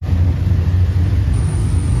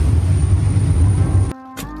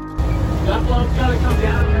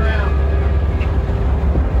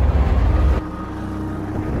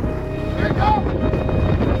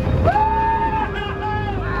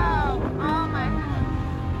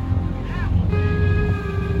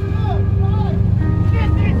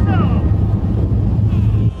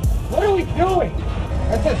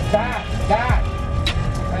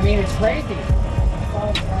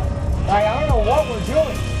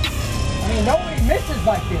mean, nobody misses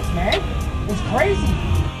like this, man. It's crazy.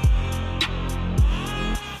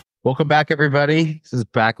 Welcome back, everybody. This is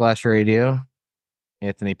Backlash Radio.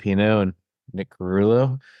 Anthony Pino and Nick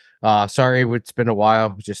Carullo. Sorry, it's been a while.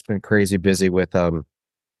 We've just been crazy busy with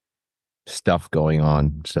stuff going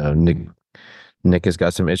on. So Nick has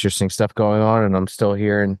got some interesting stuff going on, and I'm still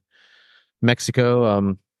here in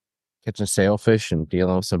Mexico, catching sailfish and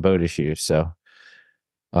dealing with some boat issues. So,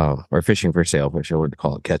 or fishing for sailfish. I would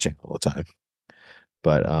call it catching all the time.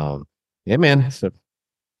 But yeah, man. So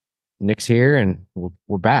Nick's here, and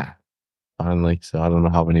we're back finally. So I don't know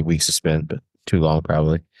how many weeks it's been, but too long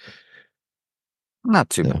probably.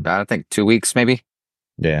 Not too bad. I think 2 weeks maybe.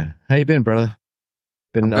 Yeah. How you been, brother?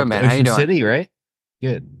 Been I'm up good, man. to How you Ocean doing? City, right?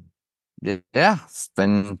 Good. Yeah, it's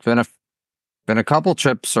been a couple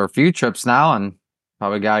trips or a few trips now, and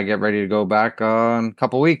probably gotta get ready to go back in a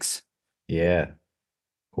couple weeks. Yeah.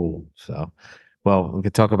 Cool. So, well, we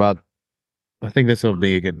could talk about. I think this will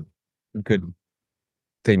be a good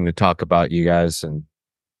thing to talk about, you guys, and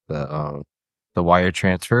the wire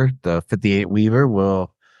transfer. The 58 Weaver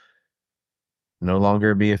will no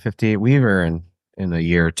longer be a 58 Weaver in a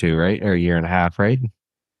year or two, right? Or a year and a half, right?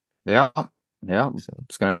 Yeah. So,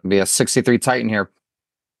 It's gonna be a 63 Titan here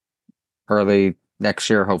early next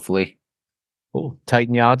year, hopefully. cool.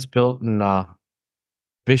 Titan Yachts built in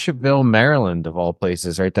Bishopville, Maryland, of all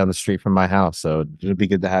places, right down the street from my house. So it'll be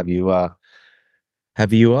good to have you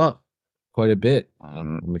up quite a bit.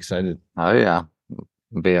 I'm excited. Oh yeah,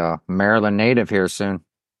 be a Maryland native here soon.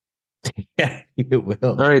 Yeah, you will.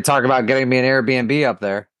 Already talk about getting me an Airbnb up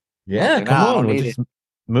there. Yeah, Like, come nah, I on. don't We'll need just it.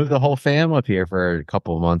 move the whole fam up here for a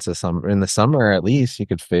couple of months of summer. In the summer, at least, you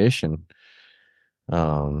could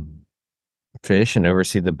um fish and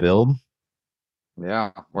oversee the build.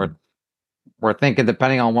 Yeah, we're thinking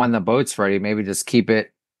depending on when the boat's ready, maybe just keep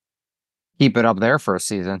it up there for a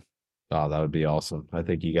season. Oh, that would be awesome. I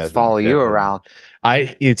think you guys Just would follow you definitely. around.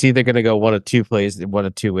 It's either gonna go one of two ways.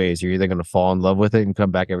 You're either gonna fall in love with it and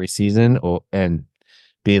come back every season, or and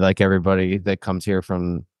be like everybody that comes here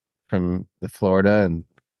from the Florida and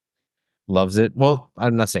loves it. Well,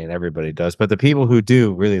 I'm not saying everybody does, but the people who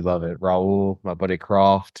do really love it. Raul, my buddy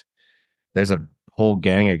Croft. There's a whole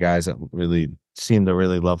gang of guys that really seem to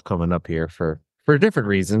really love coming up here for different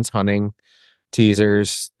reasons, hunting,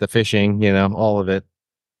 teasers, the fishing, all of it.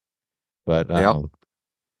 But Yep.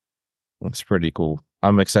 it's pretty cool.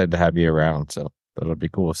 I'm excited to have you around, so that'll be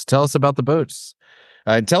cool. So tell us about the boats.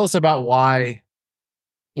 Tell us about why,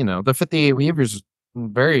 the 58 Weaver's a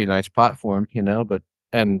very nice platform,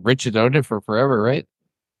 and Rich had owned it for forever, right?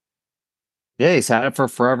 Yeah, he's had it for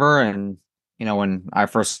forever. And, when I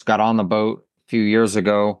first got on the boat a few years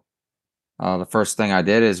ago, the first thing I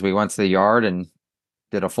did is we went to the yard and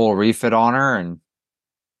did a full refit on her. And,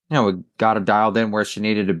 we got her dialed in where she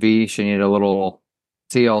needed to be. She needed a little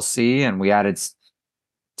TLC, and we added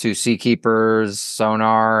two Seakeepers,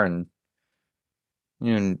 sonar, and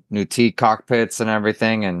new T cockpits and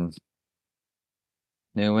everything, and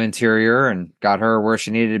new interior, and got her where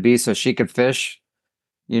she needed to be so she could fish,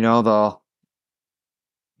 the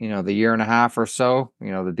the year and a half or so,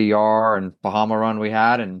 the DR and Bahama run we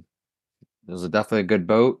had, and it was definitely a good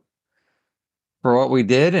boat for what we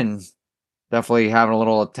did, and definitely having a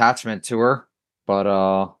little attachment to her. But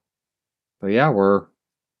yeah, we're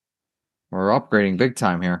upgrading big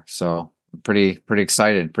time here, so pretty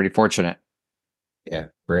excited, pretty fortunate. Yeah,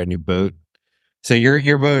 brand new boat. So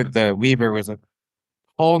your boat, the Weaver, was a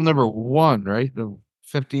hull number one, right? The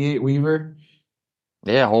 58 Weaver.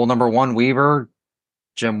 Yeah, hole number one Weaver,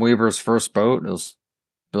 Jim Weaver's first boat. It was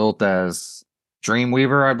built as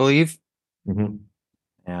Dreamweaver, I believe. Mm-hmm.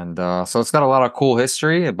 And so it's got a lot of cool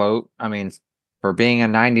history about, I mean, for being a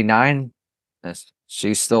 99, it's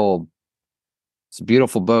a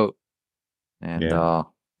beautiful boat. And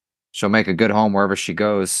she'll make a good home wherever she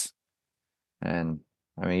goes. And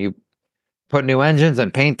I mean, you put new engines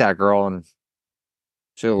and paint that girl, and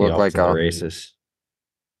she'll look like the races.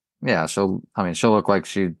 Yeah, she'll look like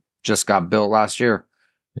she just got built last year.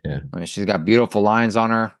 Yeah. I mean, she's got beautiful lines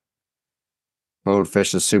on her. Boat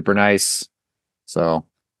fish is super nice. So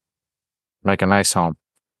make a nice home.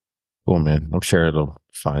 Cool, man. I'm sure it'll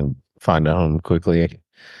find a home quickly.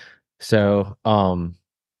 So,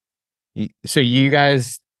 so you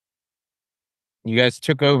guys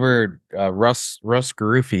took over Russ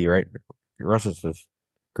Garufi, right?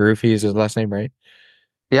 Garufi is his last name, right?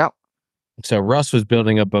 Yep. So Russ was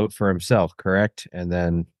building a boat for himself, correct? And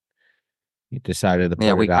then he decided to put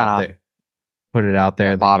it out there. Put it out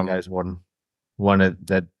there. That you guys wanted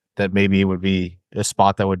that maybe it would be a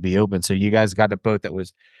spot that would be open. So you guys got a boat that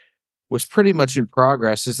was was pretty much in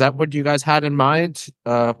progress. Is that what you guys had in mind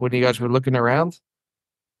when you guys were looking around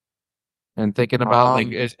and thinking about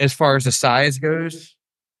like as far as the size goes?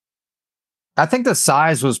 I think the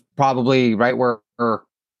size was probably right where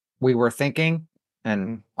we were thinking.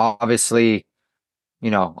 And obviously,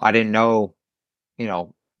 I didn't know,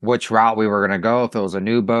 which route we were going to go, if it was a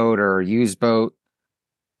new boat or a used boat.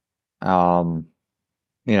 I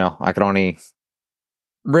could only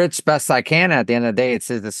rich best I can. At the end of the day, it's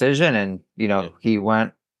his decision. And, he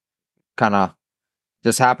went kind of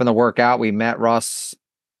just happened to work out. We met Russ,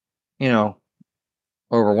 over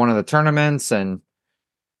one of the tournaments, and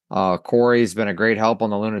Corey's been a great help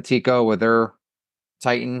on the Lunatico with their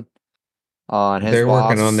Titan. And his They're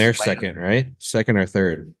working boss, on their Landon. second, right? Second or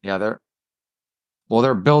third? Yeah,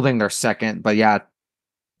 they're building their second, but yeah,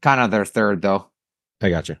 kind of their third though. I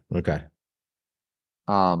got you. Okay.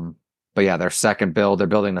 But yeah, their second build, they're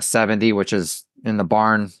building the 70, which is in the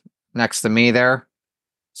barn next to me there.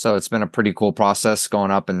 So it's been a pretty cool process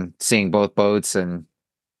going up and seeing both boats and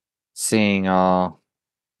seeing the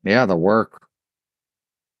work.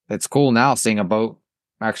 It's cool now seeing a boat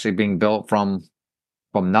actually being built from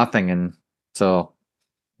nothing and to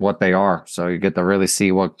what they are. So you get to really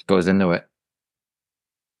see what goes into it.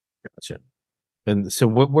 Gotcha. And so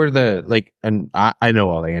what were the like, and I know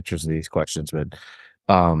all the answers to these questions, but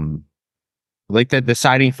like the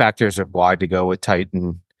deciding factors of why to go with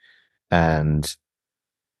Titan and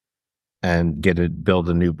build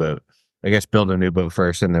a new boat. I guess build a new boat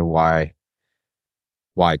first and then why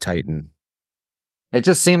Titan? It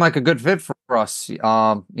just seemed like a good fit for us.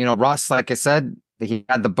 Russ, like I said, he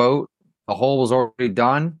had the boat, the hull was already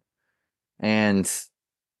done, and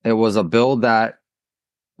it was a build that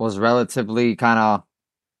was relatively kind of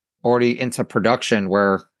already into production,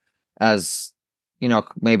 where as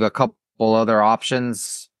maybe a couple other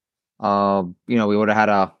options, we would have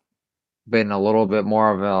had been a little bit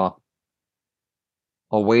more of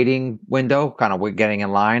a waiting window, kind of getting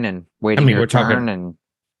in line and waiting your we're turn. talking and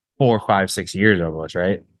 4, 5, 6 years almost,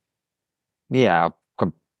 right? yeah,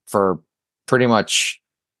 for pretty much,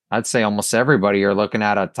 I'd say almost everybody, you're looking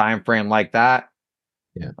at a time frame like that.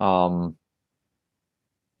 Yeah.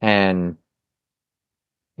 And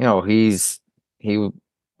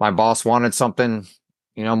my boss wanted something,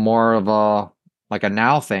 more of a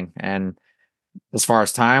now thing. And as far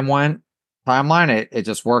as timeline, it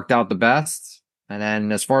just worked out the best. And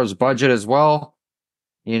then as far as budget as well,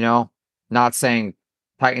 not saying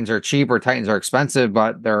Titans are cheap or Titans are expensive,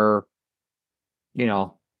 but they're in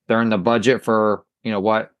the budget for,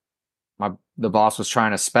 what the boss was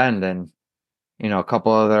trying to spend. And, a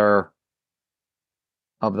couple other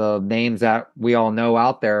of the names that we all know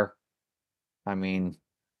out there, I mean,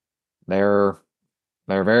 they're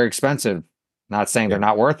very expensive. Not saying they're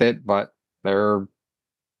not worth it, but they're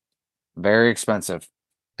very expensive.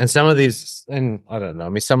 And some of these, and I don't know, I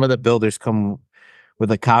mean, some of the builders come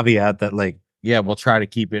with a caveat that like, yeah, we'll try to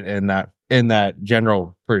keep it in that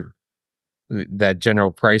general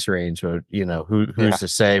price range. But who's to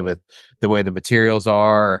say with the way the materials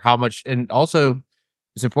are, or how much, and also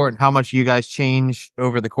it's important how much you guys change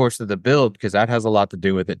over the course of the build, because that has a lot to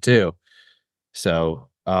do with it too. So,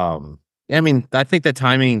 I mean, I think the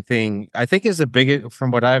timing thing, I think is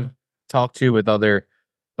from what I've talked to with other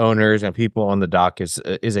owners and people on the dock is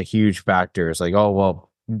a huge factor. It's like, oh,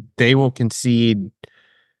 well, they will concede.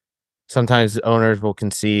 Sometimes owners will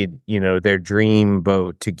concede, their dream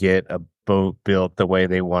boat to get a boat built the way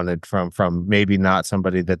they wanted from maybe not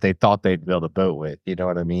somebody that they thought they'd build a boat with. You know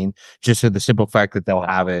what I mean? Just for the simple fact that they'll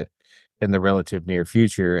have it in the relative near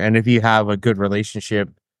future. And if you have a good relationship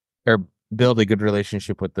or build a good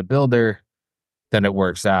relationship with the builder, then it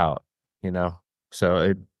works out,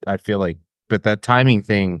 So I feel like, but that timing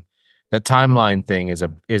thing, that timeline thing is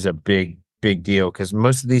a big deal, because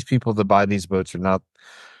most of these people that buy these boats are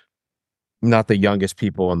not the youngest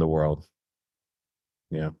people in the world.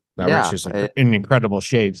 Rich is in incredible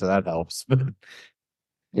shape, so that helps.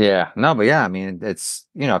 Yeah, no, but yeah, I mean, it's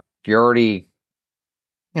if you're already,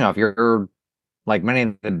 if you're like many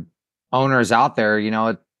of the owners out there,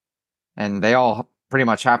 and they all pretty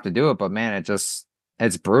much have to do it, but man,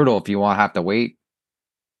 it's brutal if you want to have to wait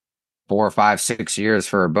 4, 5, 6 years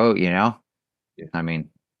for a boat. Yeah. I mean,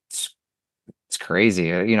 it's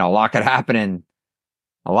crazy. A lot could happen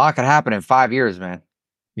in 5 years, man.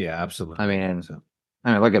 Yeah, absolutely. I mean,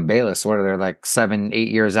 look at Bayless. What are they, like 7, 8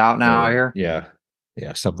 years out now here? Yeah,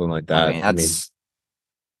 something like that. I mean,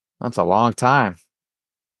 that's a long time.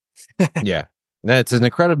 Yeah, that's an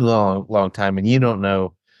incredibly long time, and you don't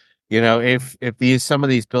know, if some of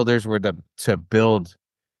these builders were to build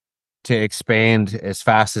to expand as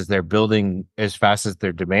fast as they're building, as fast as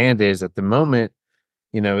their demand is at the moment.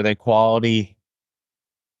 The quality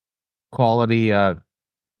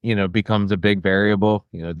becomes a big variable.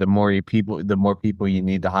 The more people you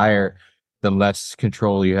need to hire, the less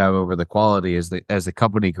control you have over the quality as the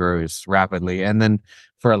company grows rapidly. And then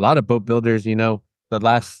for a lot of boat builders, the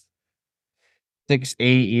last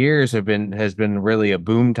 6-8 years has been really a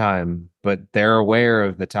boom time, but they're aware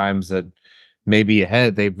of the times that maybe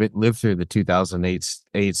ahead. They've lived through the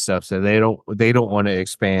 2008 stuff, so they don't want to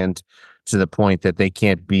expand to the point that they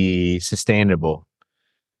can't be sustainable.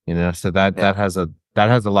 So that has a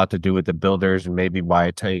lot to do with the builders, and maybe why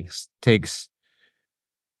it takes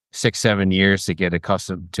 6-7 years to get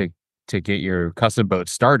accustomed to get your custom boat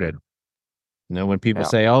started. When people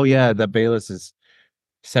say, "Oh yeah, the Bayless is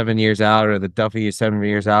 7 years out, or the Duffy is 7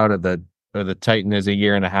 years out, or the Titan is a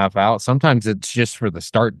year and a half out," sometimes it's just for the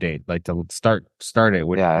start date, like to start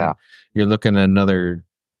it. You're looking at another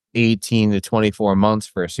 18 to 24 months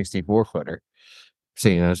for a 64 footer. So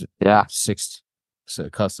it's a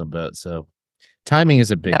custom boat. So timing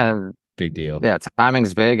is a big deal. Yeah,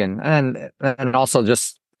 timing's big, and also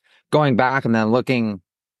just going back and then looking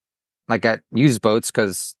like at used boats,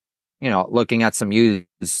 because looking at some used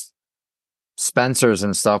Spencers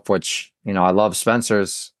and stuff, which I love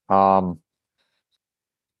Spencers, but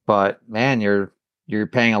man, you're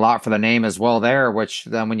paying a lot for the name as well there, which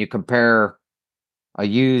then when you compare a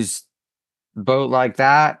used boat like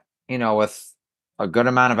that, with a good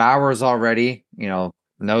amount of hours already, no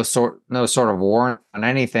sort of warrant on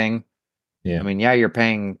anything. Yeah. I mean, yeah, you're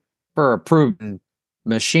paying for a proven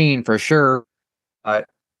machine for sure, but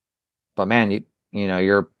man,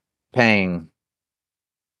 you're paying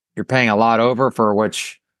a lot over for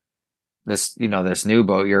which this new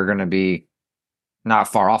boat, you're going to be not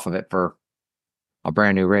far off of it for a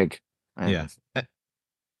brand new rig. Yeah.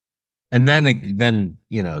 And then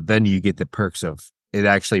you get the perks of it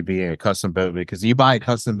actually being a custom boat, because you buy a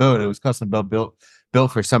custom boat, it was custom boat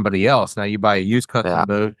built for somebody else. Now you buy a used custom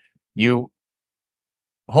boat, you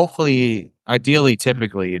hopefully, ideally,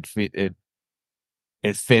 typically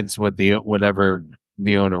it fits what whatever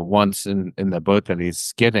the owner wants in the boat that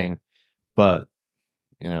he's getting. But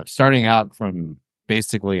starting out from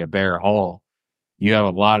basically a bare hull, you have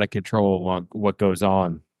a lot of control on what goes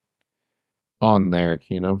on there.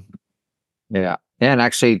 Yeah, and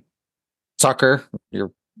actually, Tucker,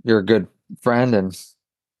 you're a good friend and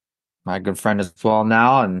my good friend as well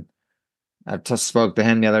now, and I just spoke to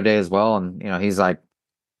him the other day as well, and he's like,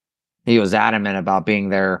 he was adamant about being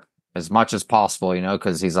there as much as possible,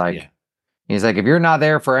 because he's like, if you're not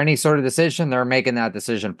there for any sort of decision, they're making that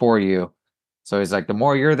decision for you. So he's like, the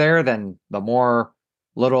more you're there, then the more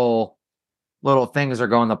little things are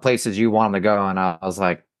going the places you want them to go. And I was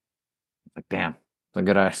like, damn, I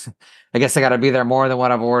guess I got to be there more than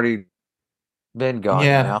what I've already been going.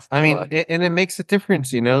 Yeah, I mean, and it makes a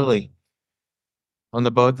difference, like on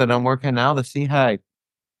the boat that I'm working now, the Sea High.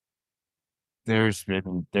 There's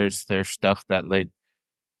stuff that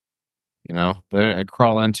I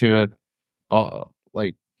crawl into it,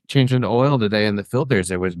 like changing the oil today in the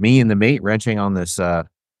filters. It was me and the mate wrenching on this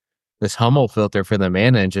Hummel filter for the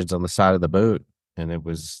man engines on the side of the boat, and it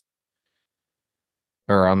was,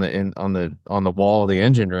 or on the wall of the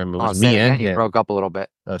engine room. It was me and you broke up a little bit.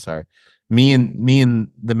 Oh, sorry. Me and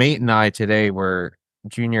the mate and I today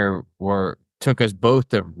took us both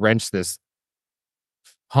to wrench this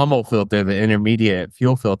Hummel filter, the intermediate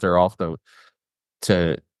fuel filter, off to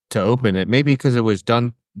open it. Maybe because it was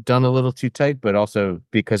done a little too tight, but also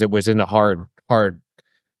because it was in a hard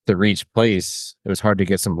to reach place. It was hard to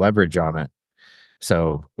get some leverage on it.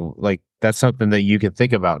 So that's something that you can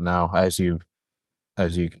think about now as you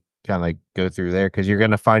kind of go through there, because you're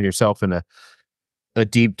going to find yourself in a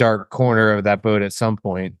deep dark corner of that boat at some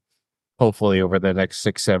point, hopefully over the next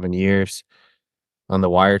 6-7 years on the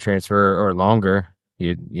wire transfer or longer.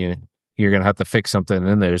 You're gonna have to fix something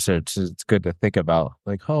in there, so it's good to think about,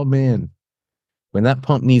 like, oh man, when that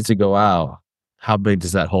pump needs to go out, how big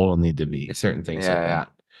does that hole need to be? Certain things. Yeah.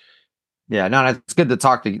 No, it's good to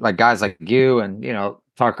talk to guys like you and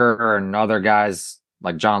Tucker and other guys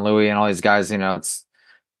like John Louie and all these guys. It's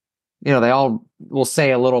they all will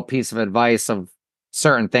say a little piece of advice of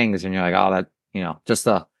certain things, and you're like, oh, that just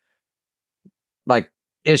the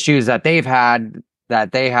issues that they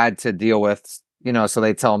had to deal with. So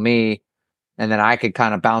they tell me, and then I could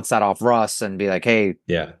kind of bounce that off Russ and be like, hey,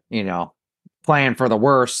 plan for the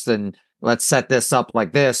worst and let's set this up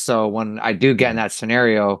like this. So when I do get in that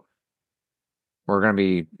scenario,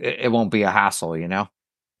 it won't be a hassle,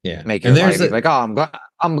 Yeah. Make your life like, oh,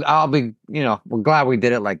 I'll be, we're glad we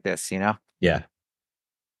did it like this, Yeah.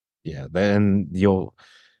 Yeah, then you'll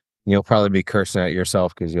probably be cursing at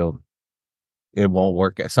yourself because it won't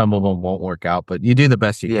work. Some of them won't work out, but you do the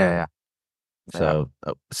best you Yeah, can. yeah,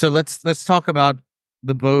 yeah. So let's talk about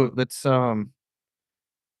the boat. Let's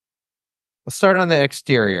start on the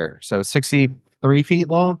exterior. So 63 feet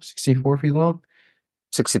long, 64 feet long,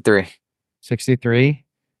 63. 63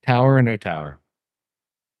 tower or no tower.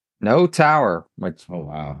 No tower, which Oh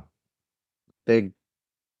wow, big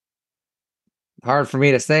hard for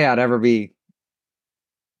me to say I'd ever be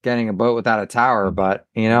getting a boat without a tower, but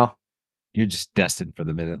you're just destined for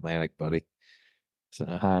the Mid Atlantic, buddy. So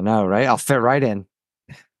I know, right? I'll fit right in.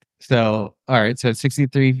 all right, so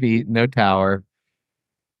 63 feet, no tower.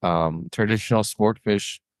 Traditional sport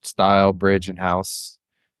fish style bridge and house.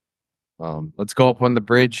 Let's go up on the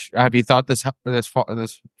bridge. Have you thought this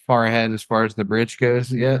far ahead as far as the bridge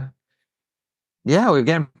goes yet? Yeah, we're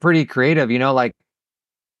getting pretty creative, like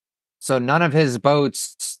so none of his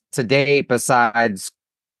boats to date besides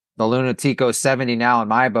the Lunatico 70 now and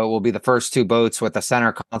my boat will be the first two boats with the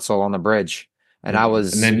center console on the bridge. And I Okay. And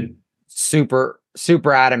was then super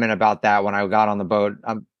adamant about that when I got on the boat.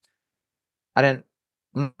 I'm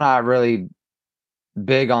not really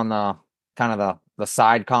big on the kind of the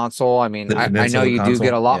side console. I mean, the I know peninsula you do get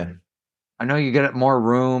a console. lot. Yeah. I know you get more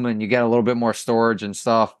room and you get a little bit more storage and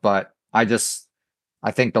stuff, but I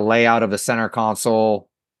think the layout of the center console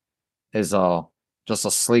is just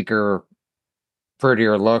a sleeker,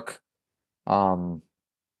 prettier look. Um,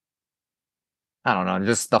 I don't know,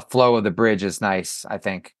 just the flow of the bridge is nice, I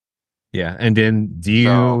think. Yeah. And then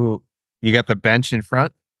So you got the bench in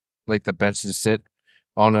front, like the bench to sit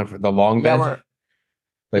on the long yeah, bench,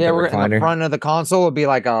 like the we're in the recliner. front of the console would be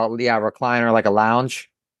like a recliner, like a lounge,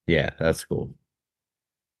 Yeah, that's cool.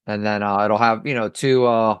 and then it'll have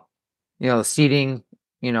two seating,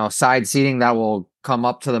 side seating that will come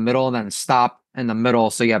up to the middle and then stop in the middle,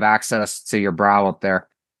 so you have access to your brow up there.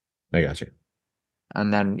 I got you.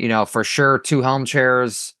 And then for sure two helm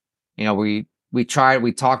chairs. We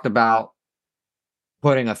talked about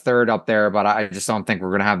putting a third up there, but I just don't think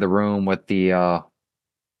we're gonna have the room with the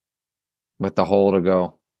hole to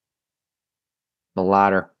go the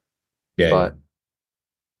ladder. Yeah, yeah.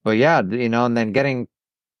 But yeah, and then getting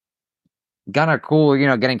kind of cool,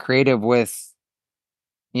 getting creative with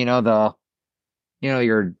the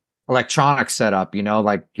your electronic setup,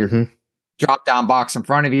 like your Hmm. drop down box in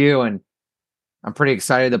front of you. And I'm pretty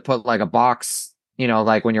excited to put like a box,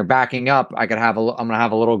 like when you're backing up, I'm gonna have a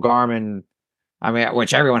little Garmin. I mean,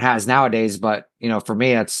 which everyone has nowadays, but for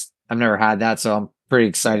me, I've never had that, so I'm pretty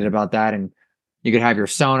excited Yeah. about that. And you could have your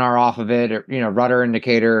sonar off of it, or rudder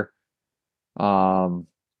indicator. Um,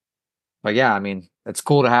 but yeah, I mean, it's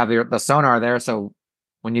cool to have the sonar there. So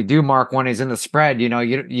when you do mark when he's in the spread,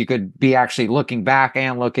 you could be actually looking back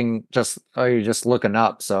and looking you're just looking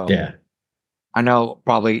up. So Yeah. I know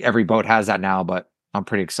probably every boat has that now, but I'm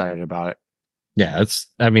pretty excited about it. Yeah.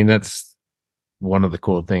 That's one of the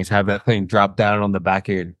cool things. Have that thing drop down on the back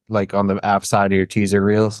of your, like on the aft side of your teaser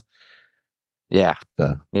reels. Yeah.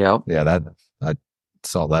 So Yep. yeah, I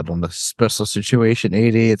saw that on the Special Situation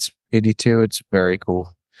 80. It's 82. It's very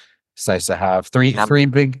cool. It's nice to have Um,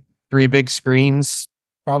 three big screens,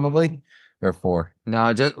 probably, or four.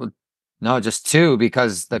 no, just two,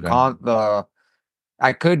 because Okay.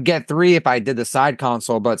 I could get three if I did the side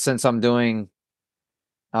console, but since I'm doing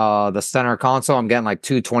the center console, I'm getting like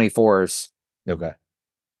two 24s. Okay.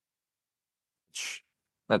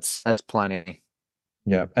 That's plenty.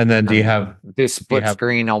 Yeah. And then And do do you split have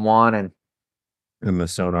screen on one, and and the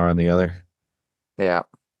sonar on the other? yeah.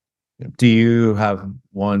 Do you have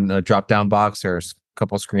one drop down box or a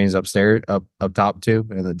couple screens upstairs, up top too,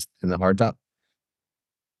 and then in the hard top?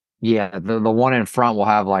 Yeah, the one in front will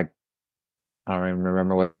have like, I don't even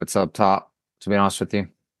remember what's up top, to be honest with you.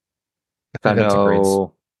 I I think that's a great.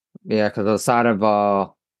 know, yeah, because the side of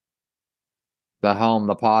the helm,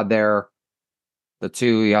 the pod there,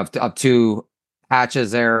 you have up two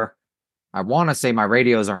hatches there. I want to say my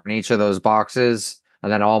radios are in each of those boxes,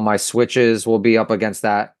 and then all my switches will be up against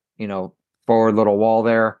that, forward little wall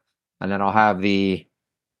there, and then I'll have the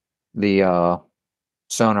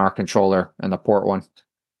sonar controller in the port one.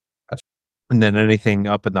 And then anything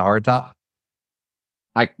up in the hard top?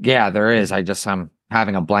 Yeah, there is. I'm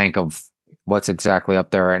having a blank of what's exactly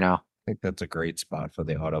up there right now. I think that's a great spot for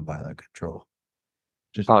the autopilot control.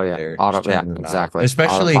 Just Oh yeah, there, just auto. Yeah, turning the knob.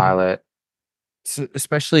 exactly. Autopilot.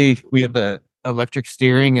 Especially we have the electric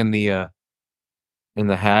steering in the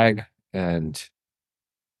Hag, and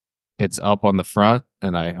it's up on the front,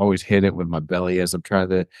 and I always hit it with my belly as I'm trying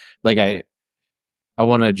to, like, I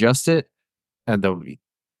want to adjust it, and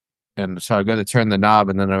so I got to turn the knob,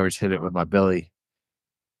 and then I always hit it with my belly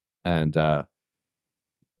and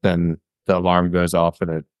then the alarm goes off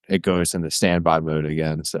and it goes into standby mode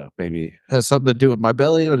again. So maybe it has something to do with my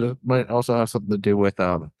belly, or it might also have something to do with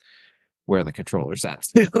where the controller's at.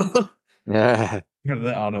 Yeah.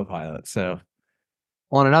 The autopilot. So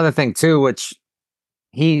Well, and another thing too, which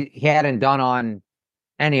he hadn't done on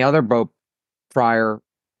any other boat prior,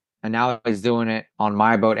 and now he's doing it on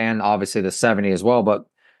my boat and obviously the 70 as well. But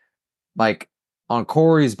like on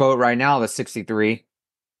Corey's boat right now, the 63,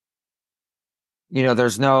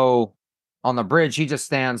 there's no on the bridge. He just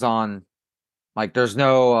stands on like there's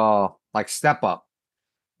no like step up,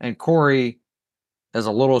 and Corey is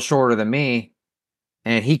a little shorter than me,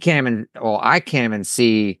 and he can't even. Well, I can't even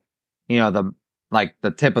see, the like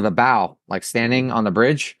the tip of the bow, like standing on the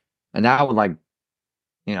bridge, and that would like,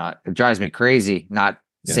 it drives me crazy not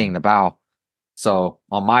seeing the bow. So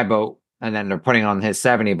on my boat, and then they're putting on his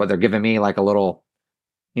 70, but they're giving me like a little,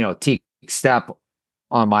 teak step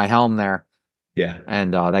on my helm there. yeah.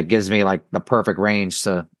 And that gives me like the perfect range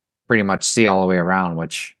to pretty much see all the way around,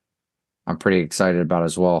 which I'm pretty excited about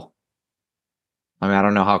as well. I mean, I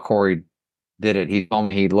don't know how Corey did it. He told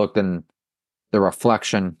me he looked in the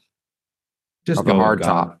reflection Just of the go with hard God.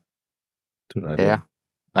 top. That's what I Yeah. do.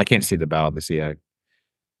 I can't see the bow of the Sea.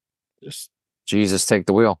 Just Jesus, take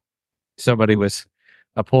the wheel. somebody was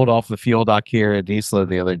I pulled off the fuel dock here at Isla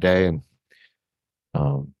the other day, and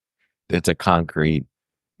it's a concrete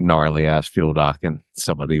gnarly ass fuel dock, and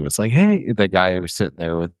somebody was like, "Hey," the guy who was sitting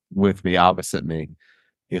there with me opposite me,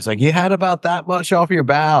 he was like, "You had about that much off your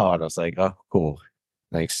bow," and I was like, "Oh, cool,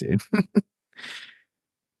 thanks, dude."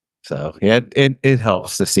 So yeah, it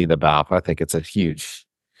helps to see the bow. I think it's a huge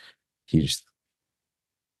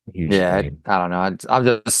Yeah, thing. I don't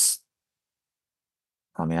know.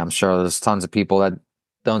 I mean, I'm sure there's tons of people that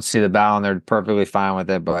don't see the bow and they're perfectly fine with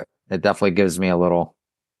it, but it definitely gives me a little,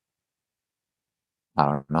 I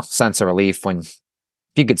don't know, sense of relief when if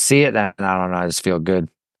you could see it, then I don't know, I just feel good.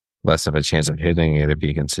 Less of a chance of hitting it if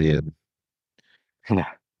you can see it. Yeah.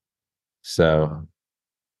 So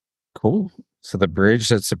cool. So that's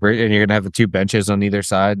the bridge, and you're gonna have the two benches on either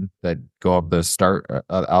side that go up the start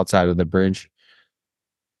outside of the bridge,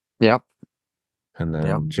 Yep. and then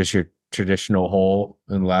Yep. just your traditional hole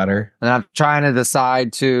and ladder. And I'm trying to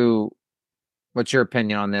decide what's your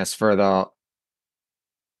opinion on this for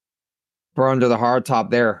under the hard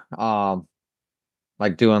top there?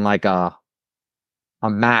 Like doing like a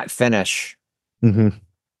matte finish. Mm-hmm.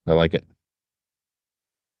 I like it.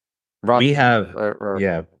 We have Or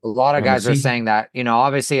yeah. a lot of On the guys are sea- saying that,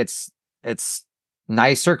 obviously it's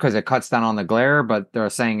nicer because it cuts down on the glare, but they're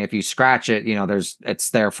saying if you scratch it, it's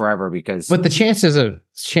there forever because But the chances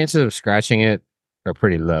of scratching it are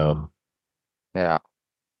pretty low. yeah.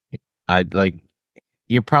 I'd like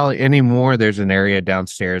you're probably anymore. There's an area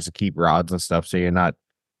downstairs to keep rods and stuff, so you're not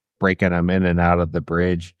breaking them in and out of the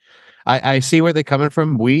bridge. I see where they're coming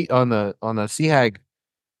from. We on the Sea Hag,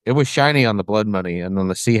 it was shiny on the Blood Money, and on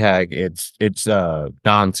the Sea Hag, it's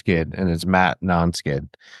non-skid and it's matte non-skid,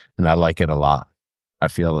 and I like it a lot. I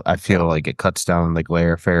feel like it cuts down on the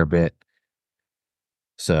glare a fair bit.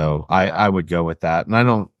 So I would go with that. And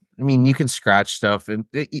I mean, you can scratch stuff, and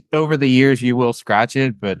over the years you will scratch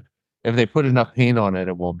it, but if they put enough paint on it,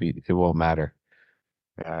 it won't matter.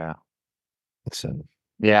 Yeah. So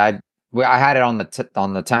Yeah, I had it on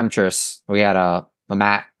the Temptress. We had a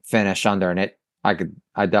matte finish under, and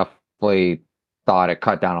I definitely thought it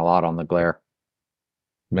cut down a lot on the glare.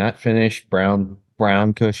 matte finish, brown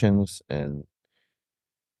cushions, and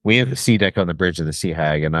we have a sea deck on the bridge of the Sea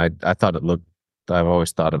Hag, and I thought it looked. I've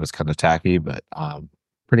always thought it was kind of tacky, but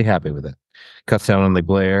pretty happy with it. Cuts down on the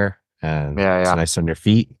glare, and it's Yeah. nice on your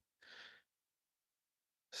feet.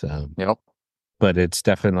 So Yep. but it's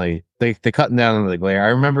definitely they cutting down on the glare. I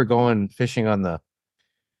remember going fishing on the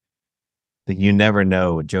You Never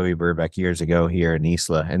Know with Joey Burbeck years ago here in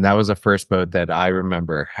Isla, and that was the first boat that I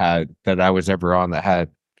remember that I was ever on that had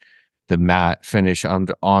the matte finish on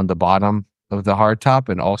the bottom of the hardtop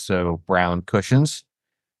and also brown cushions,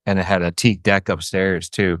 and it had a teak deck upstairs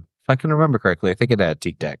too. If I can remember correctly, I think it had a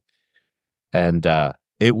teak deck, and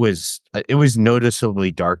it was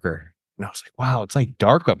noticeably darker, and I was like, "Wow, it's like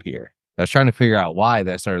dark up here." I was trying to figure out why.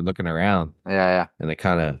 That I started looking around, Yeah. and it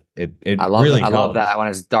kind of it I love really I love helps. that when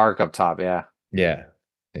it's dark up top. Yeah. Yeah.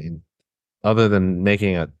 And other than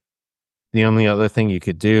the only other thing you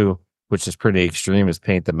could do, which is pretty extreme, is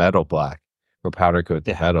paint the metal black or powder coat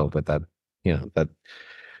the metal. But that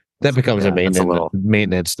that becomes a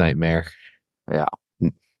maintenance nightmare. Yeah.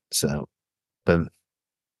 So, but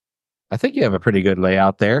I think you have a pretty good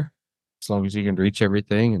layout there, as long as you can reach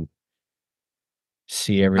everything and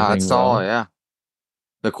see everything. No, it's all, yeah.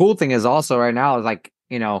 The cool thing is also right now is like,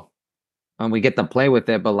 and we get to play with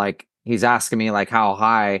it, but like he's asking me like how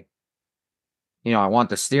high, I want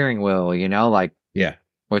the steering wheel, like, Yeah.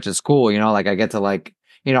 which is cool, like I get to like,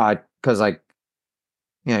 cause like,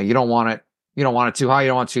 you don't want it too high, you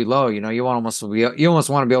don't want it too low, you almost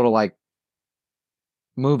want to be able to like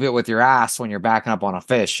move it with your ass when you're backing up on a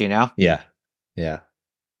fish, Yeah. Yeah.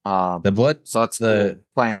 The blood, so it's the, cool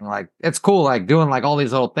playing like it's cool like doing like all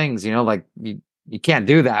these little things, like you can't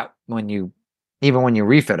do that even when you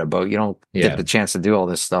refit a boat, you don't get yeah. the chance to do all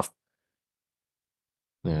this stuff.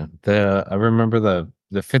 Yeah. I remember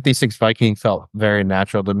the 56 Viking felt very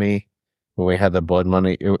natural to me when we had the blood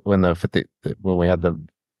money, when we had the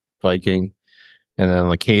Viking. And then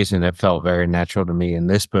on occasion, it felt very natural to me. In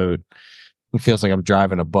this boat, it feels like I'm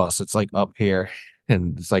driving a bus. It's like up here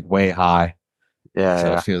and it's like way high. So it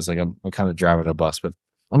Yeah, feels like I'm kind of driving a bus, but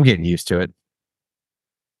I'm getting used to it.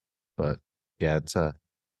 But yeah,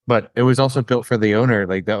 but it was also built for the owner.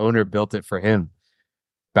 Like the owner built it for him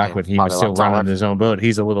back yeah, when he was probably a still lot taller. running his own boat.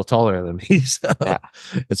 He's a little taller than me, so Yeah,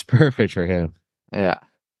 it's perfect for him. yeah,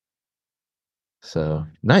 So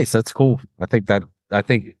nice. That's cool. I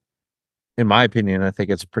think, in my opinion, I think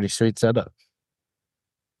it's a pretty sweet setup.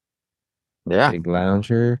 yeah. Big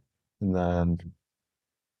lounger, and then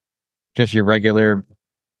just your regular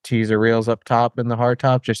teaser reels up top and the hard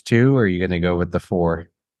top, just two, or are you gonna go with the four?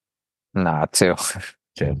 Nah, too.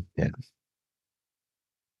 Two. Yeah.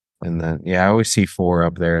 And then I always see four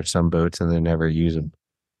up there at some boats and they never use them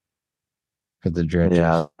for the dredges.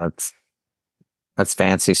 Yeah, that's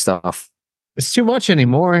fancy stuff. It's too much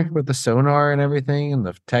anymore with the sonar and everything and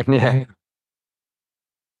the tech. Yeah,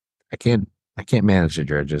 I can't manage the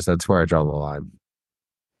dredges. That's where I draw the line.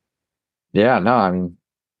 yeah. No, I mean,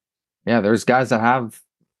 yeah. There's guys that have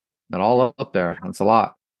it all up there. That's a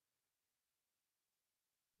lot.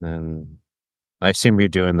 And I assume you're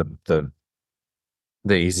doing the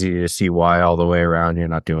easy to see why all the way around. You're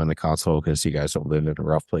not doing the console because you guys don't live in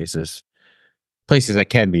rough places. Places that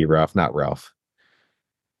can be rough, not rough.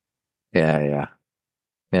 Yeah, yeah,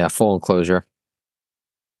 yeah. Full enclosure.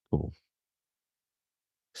 Cool.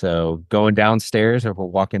 So going downstairs, or we're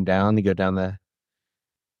walking down, you go down the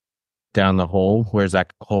hole. Where's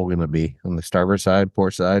that hole gonna be? On the starboard side,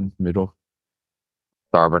 port side, middle?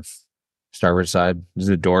 Starboard. Starboard side. Is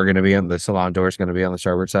the door gonna be on the salon door is gonna be on the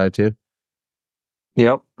starboard side too?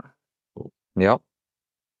 Yep. Yep.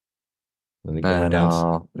 And then going And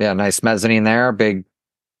down. yeah, nice mezzanine there. Big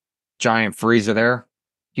giant freezer there.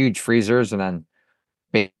 Huge freezers, and then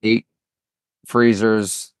big 8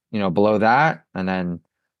 freezers, below that, and then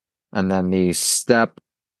the step,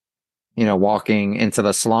 walking into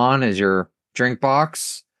the salon is your drink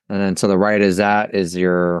box, and then to the right is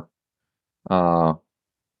your uh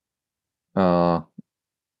uh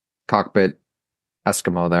cockpit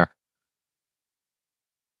Eskimo there.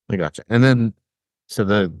 I gotcha. And then so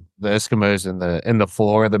the Eskimos in the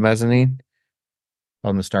floor of the mezzanine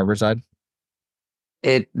on the starboard side.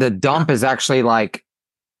 The dump is actually like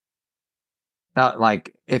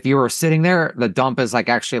if you were sitting there, the dump is like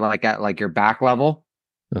actually like at like your back level.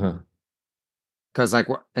 Uh-huh. Because like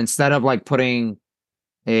instead of like putting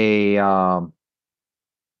a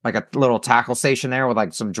like a little tackle station there with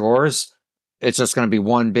like some drawers, it's just going to be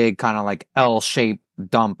one big kind of like L-shaped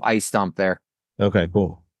ice dump there. Okay,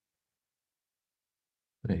 cool.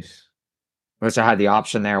 Nice. Which I had the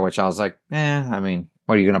option there, which I was like, I mean,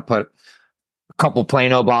 what are you going to put a couple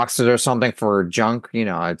Plano boxes or something for junk?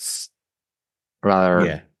 It's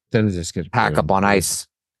rather Then it just gets pack up on ice.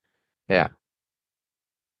 Yeah.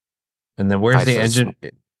 And then where's the Ice engine?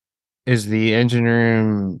 Is the engine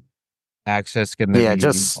room access gonna Yeah, be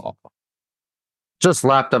just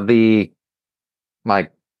left of the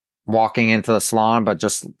like walking into the salon, but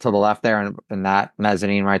just to the left there and that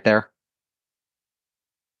mezzanine right there.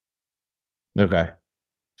 okay?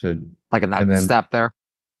 So Like in that and then step there.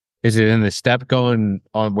 is it in the step going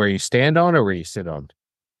on where you stand on or where you sit on?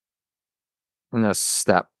 In this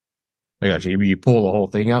step. I got you. You pull the whole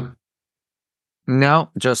thing up, No,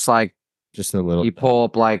 just like just a little. you pull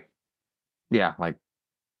up like like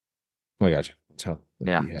I got you. So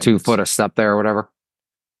 2 foot a step there or whatever.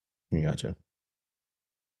 I got you.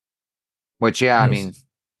 Which I mean,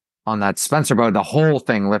 on that Spencer boat, the whole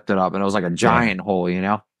thing lifted up and it was like a giant hole,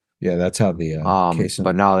 Yeah, that's how the case.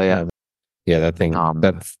 But no, that thing.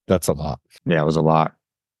 That's a lot. Yeah, it was a lot.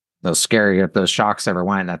 It was scary if those shocks ever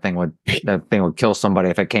went. That thing would kill somebody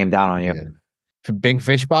if it came down on you. Yeah. Big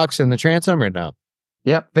fish box in the transom or no?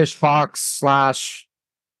 Yep, fish box /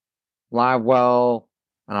 live well,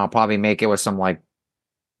 and I'll probably make it with some like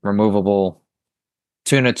removable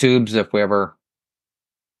tuna tubes if we ever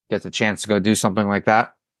get the chance to go do something like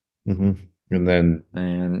that. Mm-hmm. And then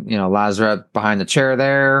And lazarette behind the chair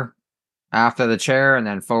there, after the chair, and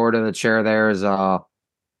then forward of the chair there is a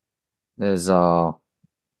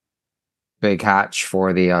big hatch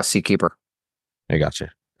for the seakeeper. I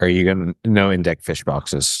gotcha. Are you gonna no in deck fish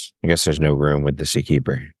boxes? I guess there's no room with the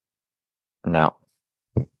Seakeeper. No.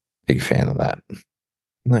 Big fan of that.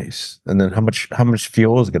 Nice. And then how much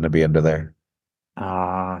fuel is gonna be under there?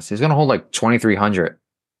 So he's gonna hold like 2,300.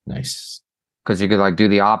 Nice. Because you could like do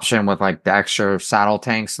the option with like the extra saddle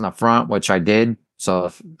tanks in the front, which I did. So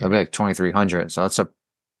it'll be like 2,300. So that's a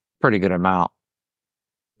pretty good amount.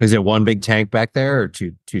 Is it one big tank back there or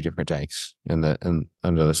two different tanks under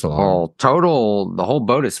the salon? Well, total, the whole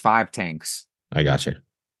boat is 5 tanks. I gotcha.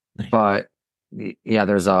 But yeah,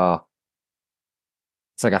 it's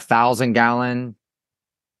like 1,000-gallon,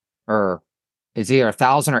 or it's either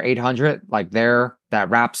 1,000 or 800, like there, that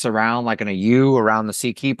wraps around like in a U around the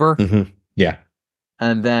Seakeeper. Mm-hmm. Yeah.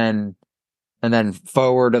 And then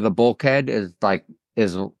forward of the bulkhead is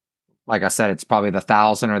like I said, it's probably the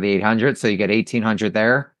 1,000 or the 800. So you get 1,800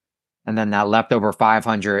 there. And then that leftover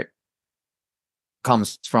 500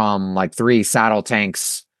 comes from like 3 saddle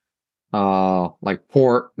tanks, like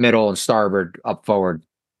port, middle, and starboard up forward.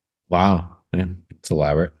 Wow. Yeah, it's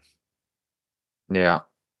elaborate. Yeah.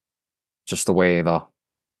 Just the way the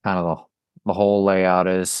whole layout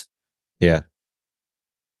is. Yeah.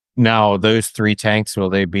 Now, those 3 tanks, will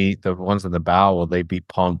they be the ones in the bow? Will they be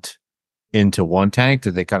pumped into one tank? Do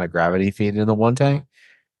they kind of gravity feed into one tank?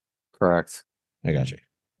 Correct. I got you.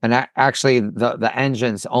 And actually, the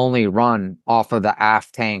engines only run off of the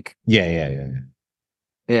aft tank. Yeah.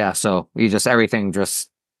 Yeah. So you just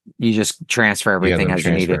transfer everything as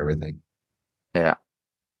you need it. Everything. Yeah.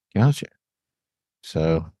 Gotcha.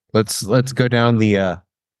 So let's go down the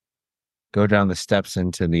steps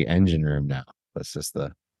into the engine room now. This is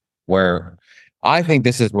where I think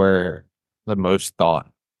this is where the most thought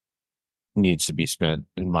needs to be spent,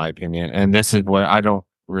 in my opinion. And this is what I don't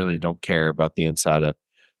care about the inside of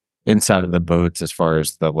the boats as far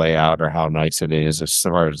as the layout or how nice it is, as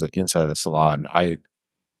far as the inside of the salon.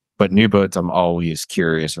 But new boats, I'm always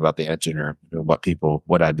curious about the engine room,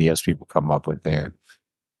 what ideas people come up with there.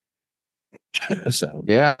 So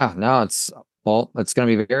yeah, no, it's going to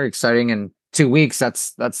be very exciting in 2 weeks.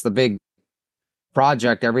 That's the big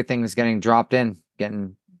project. Everything's getting dropped in,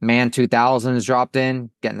 getting Man 2000s dropped in,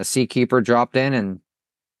 getting the Seakeeper dropped in, and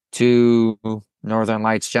 2 Northern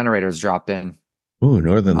Lights generators dropped in. Ooh,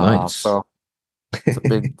 Northern Lights. So it's a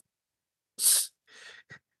big.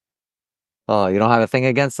 Oh, you don't have a thing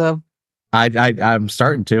against them? I'm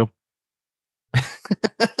starting to.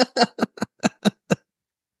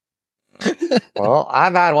 Well,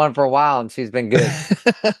 I've had one for a while and she's been good.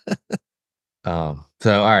 So all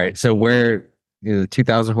right. So we're the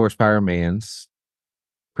 2,000 horsepower Mans,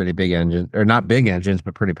 pretty big engine, or not big engines,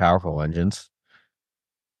 but pretty powerful engines.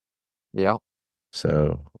 Yeah.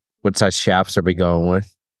 So what size shafts are we going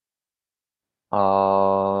with?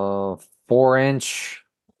 4-inch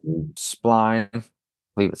spline. I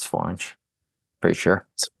believe it's 4-inch. Pretty sure.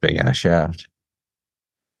 It's a big ass shaft,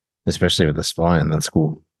 especially with the spline. That's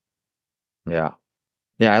cool. Yeah.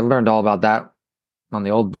 Yeah, I learned all about that on the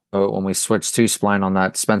old boat when we switched to spline on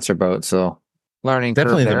that Spencer boat. So learning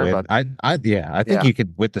Definitely curve the there, way. but I think you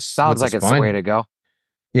could with the sounds with like the it's spline, the way to go.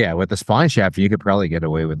 Yeah, with the spline shaft, you could probably get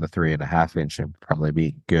away with the 3.5 inch and probably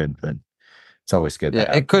be good, but it's always good.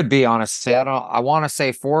 Yeah, it could be, honestly. I want to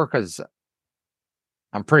say 4 because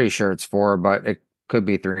I'm pretty sure it's 4, but it could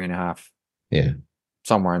be 3.5. Yeah.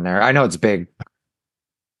 Somewhere in there. I know it's big.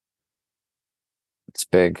 It's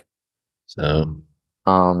big. So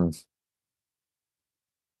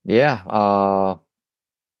yeah,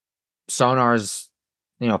 sonar's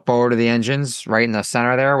forward of the engines right in the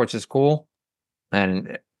center there, which is cool.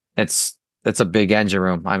 And it's a big engine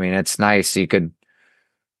room. I mean, it's nice. I could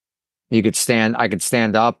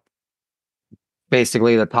stand up.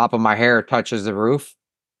 Basically the top of my hair touches the roof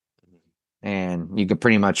and you could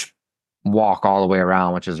pretty much walk all the way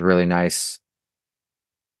around, which is really nice.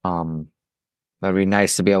 That'd be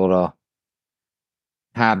nice to be able to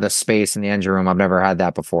have the space in the engine room. I've never had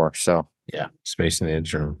that before. So yeah, space in the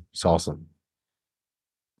engine room. It's awesome.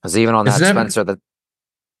 Because even on the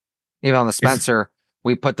Spencer,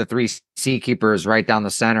 we put the 3 Seakeepers right down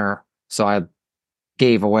the center. So I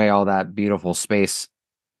gave away all that beautiful space.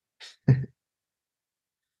 And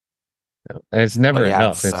it's never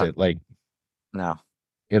enough, is it? Like, no,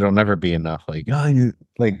 it'll never be enough. Like, when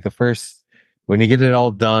you get it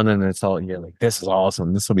all done and it's all, you're like, this is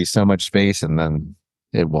awesome. This will be so much space, and then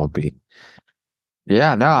it won't be.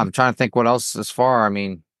 Yeah, no, I'm trying to think what else is far. I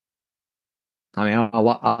mean,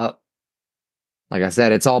 a like I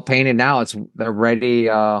said, it's all painted now. They're ready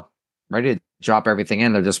to drop everything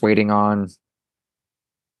in. They're just waiting on,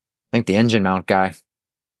 I think, the engine mount guy.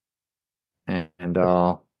 And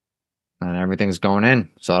everything's going in.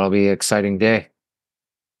 So it'll be an exciting day.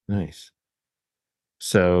 Nice.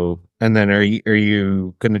 So, and then are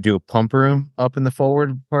you going to do a pump room up in the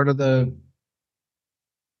forward part of the?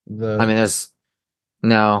 I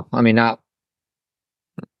mean,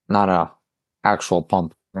 not a actual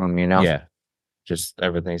pump room, Yeah, just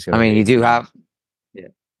everything's I going to mean, be. you do have,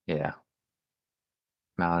 yeah,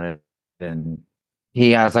 mounted, and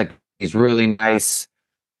he has like these really nice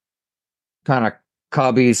kind of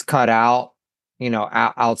cubbies cut out,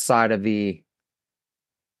 outside of the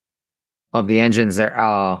engines there,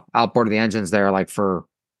 outboard of the engines there, like for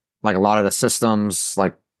like a lot of the systems,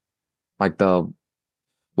 like the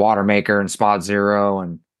water maker and spot zero,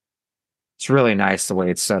 and it's really nice the way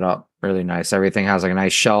it's set up. Really nice. Everything has like a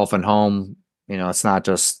nice shelf and home. It's not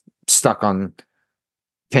just stuck on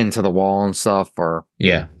pinned to the wall and stuff. Or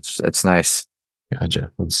Yeah, it's nice.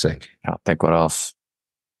 gotcha. That's sick. I don't think what else.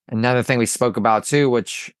 Another thing we spoke about too,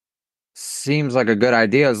 which seems like a good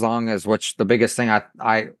idea, as long as which the biggest thing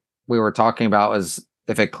we were talking about is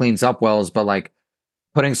if it cleans up wells, but like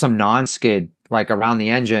putting some non-skid like around the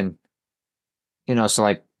engine, so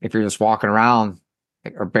like if you're just walking around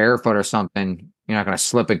or barefoot or something, you're not going to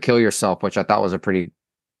slip and kill yourself, which I thought was I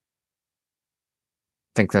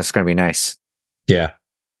think that's going to be nice. Yeah.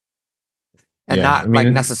 And Yeah, not I mean, like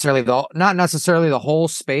necessarily the whole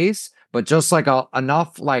space, but just like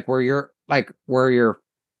enough like where you're like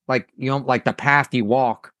like the path you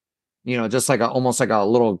walk, just like almost like a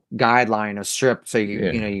little guideline, a strip, so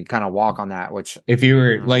you kind of walk on that. Which if you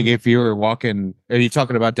were walking, are you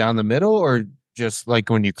talking about down the middle, or just like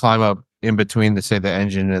when you climb up in between the, say, the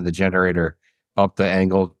engine and the generator, up the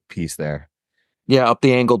angled piece there? Yeah, up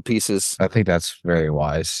the angled pieces. I think that's very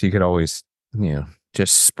wise. You could always,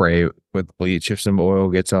 just spray it with bleach if some oil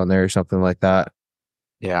gets on there or something like that.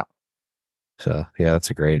 Yeah. So yeah, it's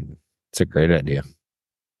a great idea.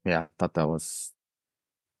 Yeah, I thought that was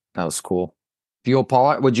cool. Fuel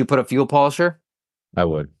polish? Would you put a fuel polisher? I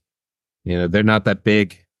would. They're not that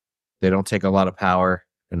big. They don't take a lot of power,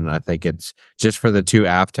 and I think it's just for the two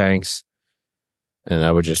aft tanks. And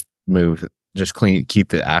I would just keep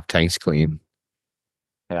the aft tanks clean.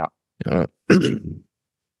 Yeah.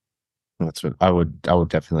 That's what I would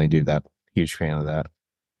definitely do that. Huge fan of that.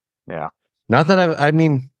 Yeah. Not that I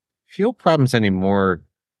mean, fuel problems anymore,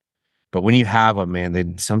 but when you have them,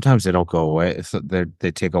 man, sometimes they don't go away. So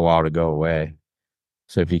they take a while to go away.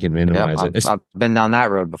 So if you can minimize it, I've been down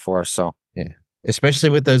that road before. So yeah,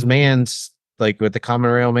 especially with those mans, like with the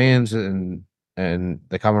common rail mans and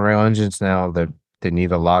the common rail engines now, that they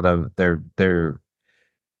need a lot of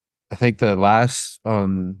I think the last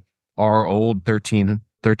our old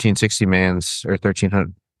 1360 mans, or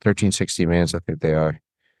 1360 mans, I think they are.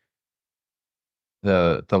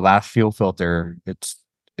 The last fuel filter, it's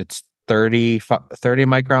 30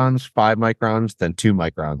 microns, 5 microns, then 2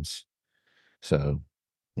 microns. So,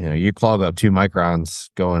 you clog up 2 microns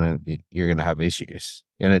going in, you're going to have issues.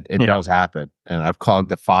 And it does happen. And I've clogged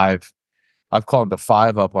the 5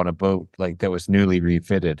 up on a boat like that was newly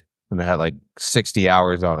refitted, and it had like 60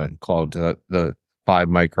 hours on it, and clogged the 5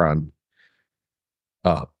 micron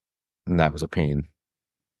up. And that was a pain.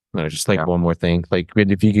 And I just think one more thing, like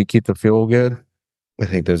if you could keep the fuel good, I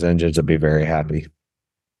think those engines will be very happy.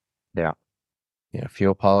 Yeah. Yeah.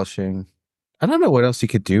 Fuel polishing. I don't know what else you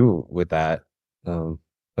could do with that, other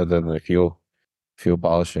than the fuel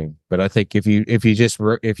polishing. But I think if you just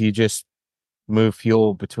move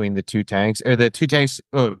fuel between the two tanks, or the two tanks,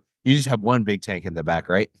 you just have one big tank in the back,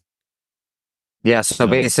 right? Yeah. So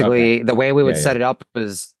basically, the way we would set it up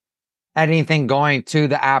is anything going to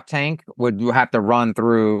the aft tank would have to run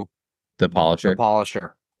through the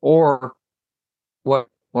polisher. Or what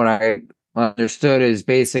I understood is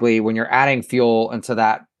basically when you're adding fuel into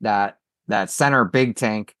that center big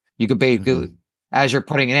tank, you could basically, as you're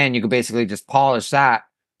putting it in, you could basically just polish that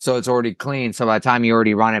so it's already clean. So by the time you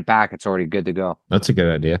already run it back, it's already good to go. That's a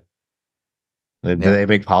good idea. Do they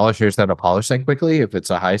make polishers that'll polish that quickly if it's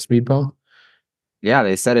a high speed pump? Yeah,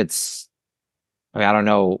 they said I don't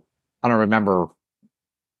know. I don't remember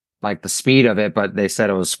like the speed of it, but they said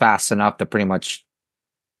it was fast enough to pretty much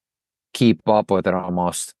keep up with it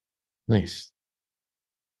almost. Nice.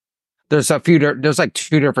 There's like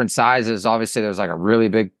 2 different sizes. Obviously, there's like a really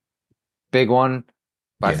big one,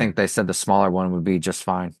 but I think they said the smaller one would be just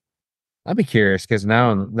fine. I'd be curious, because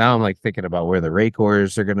now I'm like thinking about where the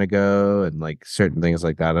Raycors are gonna go and like certain things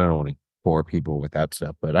like that. I don't want to bore people with that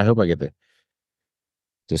stuff, but I hope I get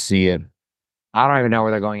to see it. I don't even know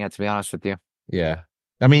where they're going yet, to be honest with you. Yeah.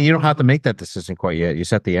 I mean, you don't have to make that decision quite yet. You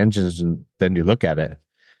set the engines and then you look at it.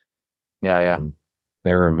 Yeah, yeah.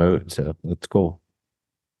 They're remote, so that's cool.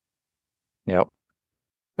 Yep.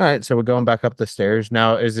 All right, so we're going back up the stairs.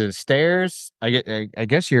 Now, is it stairs? I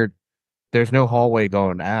guess there's no hallway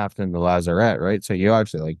going aft in the lazarette, right? So you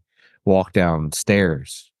actually like walk down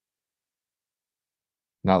stairs,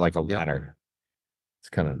 not like a ladder. It's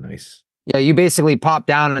kind of nice. Yeah, you basically pop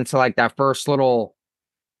down into like that first little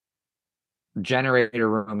generator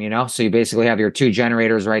room, So you basically have your 2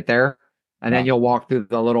 generators right there, and then Wow. you'll walk through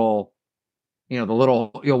the little,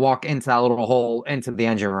 you'll walk into that little hole into the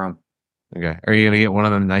engine room. Okay. Are you gonna get one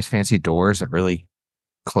of them nice fancy doors that really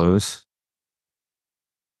close?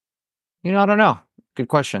 I don't know. Good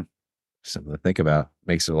question. Something to think about.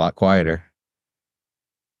 Makes it a lot quieter.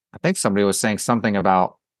 I think somebody was saying something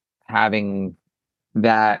about having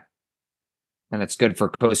that, and it's good for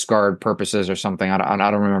Coast Guard purposes or something. I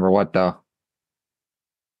don't remember what the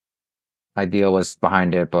idea was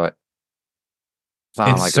behind it, but it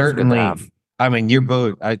sounded It's like it was good to have. certainly, I mean, your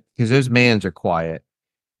boat, because those mans are quiet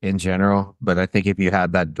in general, but I think if you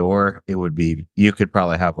had that door, you could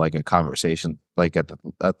probably have like a conversation, like at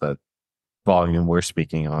the volume we're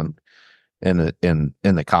speaking on in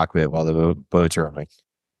the cockpit while the boats are running.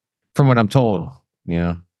 From what I'm told, you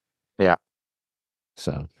know. Yeah.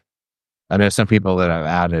 So I know some people that have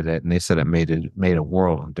added it, and they said it made a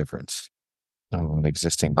world of difference on an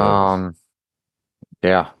existing boat.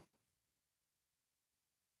 Yeah.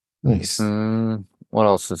 Nice. What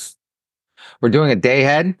else is we're doing a day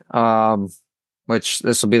head, which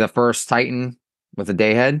this will be the first Titan with a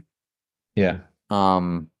day head. Yeah.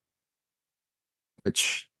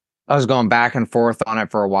 Which I was going back and forth on it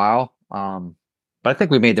for a while. But I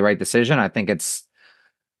think we made the right decision. I think it's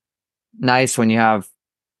nice when you have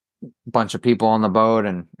a bunch of people on the boat,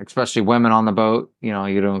 and especially women on the boat.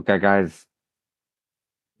 You don't got guys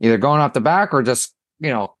either going off the back or just,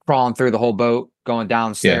 crawling through the whole boat, going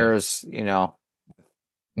downstairs,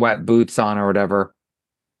 wet boots on or whatever.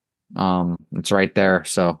 It's right there.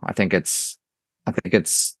 So I think it's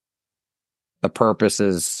the purpose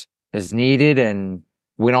is needed, and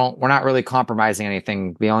we're not really compromising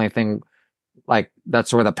anything. The only thing, like,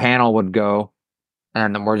 that's where the panel would go,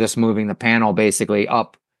 and then we're just moving the panel basically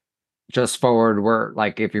up just forward, where,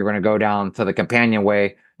 like, if you're going to go down to the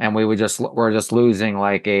companionway, and we're just losing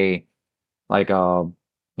a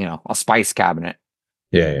spice cabinet.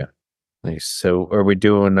 Yeah. Yeah. Nice. So are we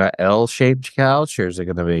doing an L-shaped couch, or is it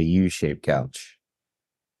going to be a U-shaped couch?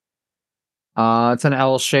 It's an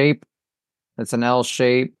L shape. It's an L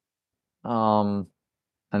shape. And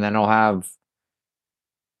then it'll have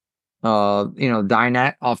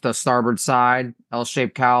dinette off the starboard side,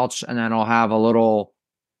 L-shaped couch, and then it'll have a little,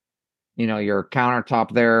 your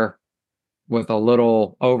countertop there with a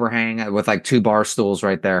little overhang with like 2 bar stools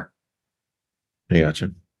right there. I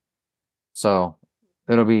gotcha. So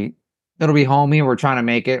it'll be homey. We're trying to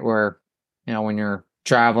make it where, when you're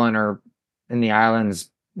traveling or in the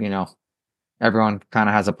islands, everyone kind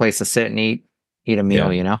of has a place to sit and eat a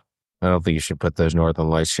meal, Yeah. I don't think you should put those Northern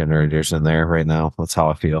Lights generators in there right now. That's how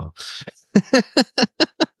I feel.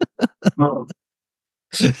 A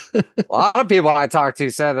lot of people I talked to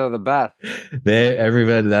said they're the best.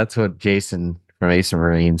 Everybody, that's what Jason from Ace and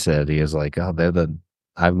Marine said. He was like, "Oh,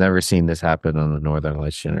 I've never seen this happen on the Northern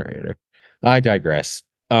Lights generator." I digress.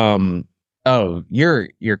 Oh, you're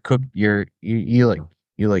cook. You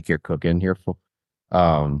like your cooking here.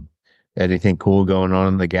 Anything cool going on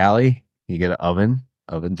in the galley? You get an oven.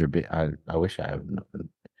 Ovens are big. I wish I had an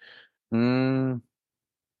oven.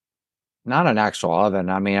 Not an actual oven.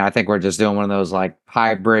 I mean, I think we're just doing one of those like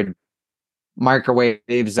hybrid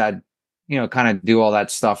microwaves that, kind of do all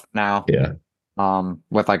that stuff now. Yeah.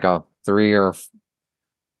 With like a 3 or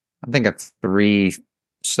I think it's 3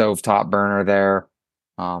 stovetop burner there.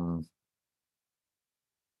 But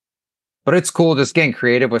it's cool just getting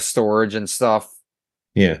creative with storage and stuff.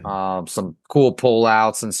 Yeah. Some cool pull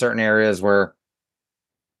outs in certain areas where,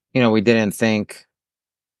 we didn't think,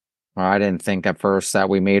 or I didn't think at first that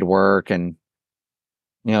we made work, and,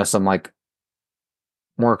 some like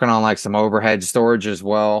working on like some overhead storage as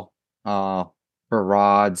well, for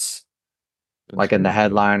rods, like in the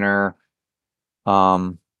headliner.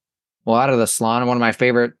 Well, out of the salon, one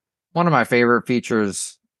of my favorite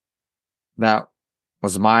features that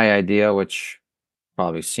was my idea, which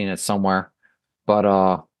probably seen it somewhere,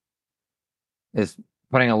 but is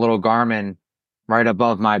putting a little Garmin right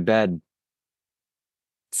above my bed.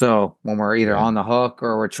 So when we're either on the hook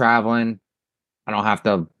or we're traveling, I don't have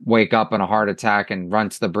to wake up in a heart attack and run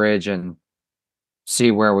to the bridge and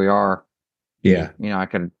see where we are. Yeah. I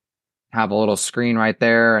could have a little screen right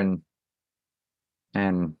there, and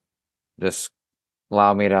and just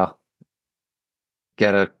allow me to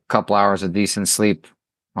get a couple hours of decent sleep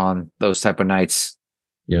on those type of nights.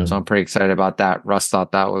 Yeah. So I'm pretty excited about that. Russ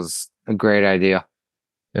thought that was a great idea.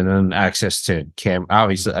 And then access to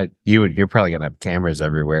obviously, you're probably gonna have cameras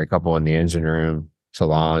everywhere. A couple in the engine room,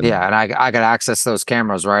 salon. Yeah, and I got access to those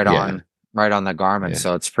cameras right on the Garmin,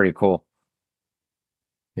 so it's pretty cool.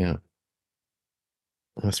 Yeah,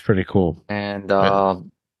 that's pretty cool. And yeah,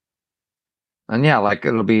 like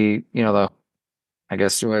it'll be, I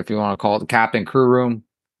guess if you want to call it the captain crew room,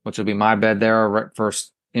 which will be my bed there right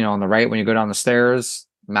first, on the right when you go down the stairs,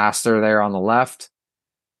 master there on the left.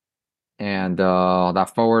 And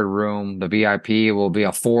that forward room, the VIP, will be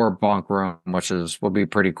a 4-bunk room, which will be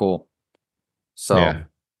pretty cool. So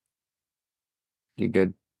you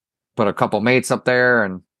could put a couple mates up there,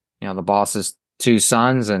 and the boss's 2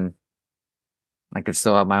 sons, and I could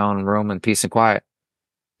still have my own room in peace and quiet.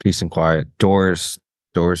 Peace and quiet. Doors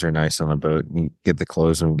are nice on a boat. You get to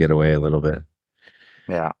close them, get away a little bit.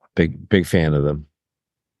 Yeah, big fan of them.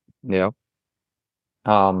 Yeah.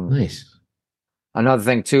 Nice. Another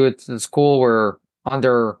thing too, it's cool. We're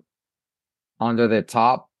under the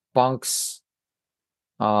top bunks.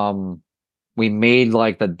 We made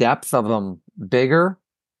like the depth of them bigger,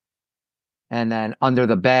 and then under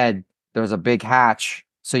the bed there's a big hatch,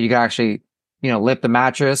 so you can actually lift the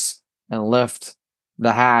mattress and lift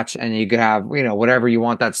the hatch, and you could have whatever you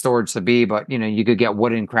want that storage to be. But you could get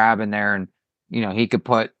wooden crab in there, and he could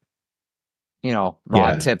put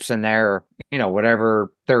rod tips in there, or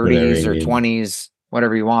whatever 30s or 20s,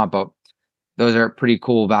 whatever you want. But those are pretty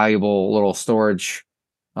cool, valuable little storage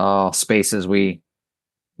spaces we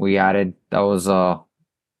added. That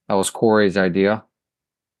was Corey's idea.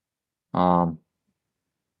 But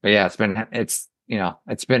yeah,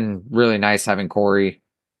 it's been really nice having Corey,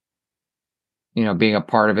 being a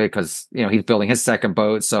part of it, because he's building his second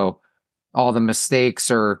boat, so all the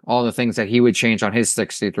mistakes or all the things that he would change on his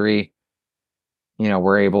 63,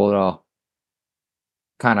 we're able to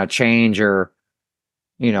kind of change, or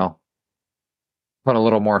put a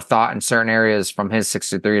little more thought in certain areas from his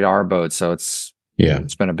 63 to our boat. So it's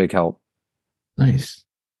been a big help. Nice.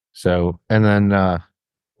 So, and then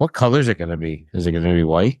what color is it going to be? Is it going to be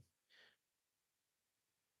white?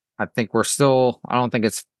 I don't think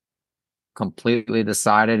it's completely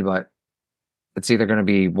decided, but it's either going to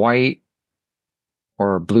be white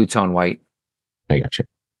or blue tone white. I got you.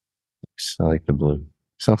 I like the blue.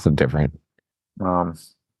 Something different. I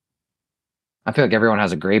feel like everyone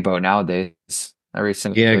has a gray boat nowadays. Every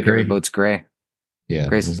boat's gray. Yeah,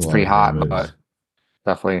 gray's pretty hot, but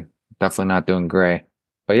definitely not doing gray.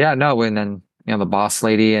 But yeah, no. And then the boss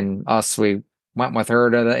lady and us, we went with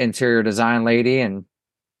her to the interior design lady, and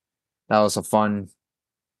that was a fun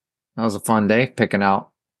day picking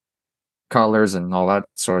out colors and all that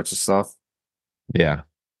sorts of stuff. Yeah.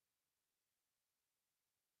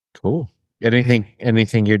 Cool.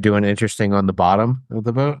 Anything you're doing interesting on the bottom of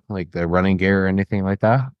the boat, like the running gear or anything like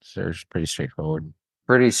that? So it's pretty straightforward.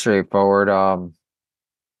 Pretty straightforward.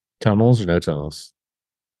 Tunnels or no tunnels?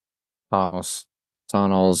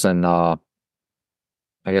 Tunnels, and I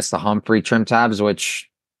guess the Humphrey trim tabs, which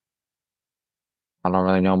I don't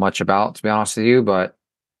really know much about, to be honest with you, but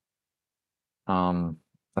a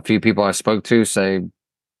few people I spoke to say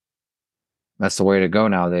that's the way to go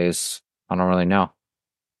nowadays. I don't really know.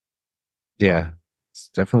 Yeah, it's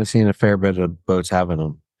definitely seen a fair bit of boats having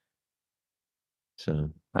them. So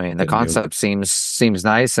I mean, the concept seems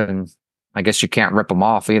nice, and I guess you can't rip them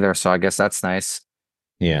off either. So I guess that's nice.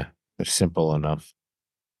 Yeah, they're simple enough.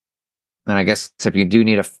 And I guess if you do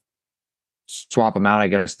need to swap them out, I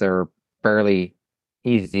guess they're fairly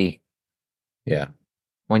easy. Yeah.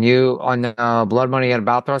 When you on Blood Money had a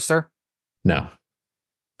bow thruster? No,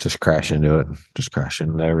 just crash into it. Just crash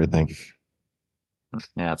into everything.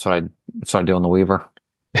 Yeah, that's what I do on the Weaver.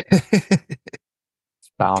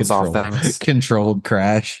 Bounce off things. Controlled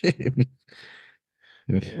crash.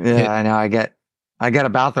 Yeah, I know. I get a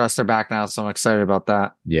bow thruster back now, so I'm excited about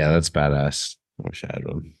that. Yeah, that's badass. I wish I had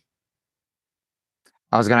one.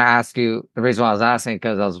 I was gonna ask you, the reason why I was asking,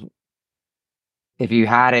 because if you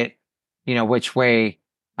had it, which way.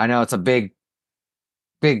 I know it's a big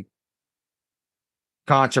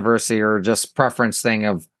controversy or just preference thing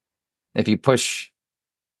of if you push,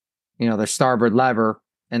 the starboard lever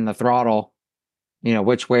in the throttle,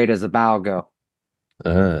 which way does the bow go?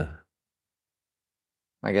 I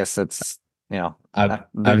guess it's, I've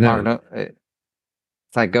never. It's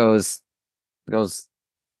like goes a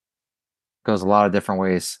lot of different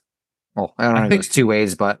ways. Well, I don't know if it's 2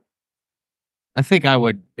 ways, but I think I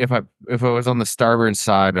would, if I was on the starboard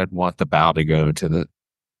side, I'd want the bow to go to the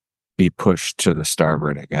be pushed to the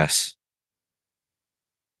starboard, I guess.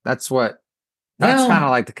 That's kind Well, of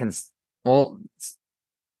like well,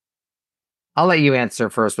 I'll let you answer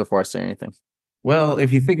first before I say anything. well,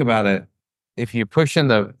 if you think about it, if you're pushing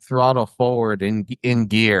the throttle forward in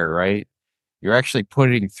gear, right, you're actually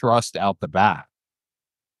putting thrust out the back.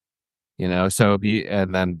 So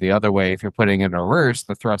and then the other way, if you're putting in reverse,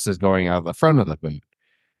 the thrust is going out the front of the boat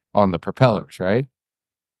on the propellers, right?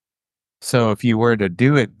 So if you were to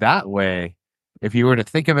do it that way, if you were to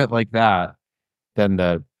think of it like that, then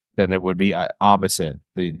it would be opposite.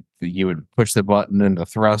 You would push the button and the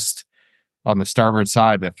thrust on the starboard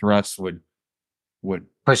side, the thrust would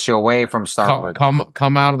Push you away from starboard.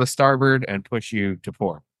 come out of the starboard and push you to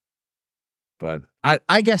port. But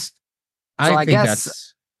I guess I think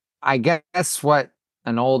that's I guess what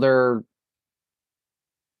an older,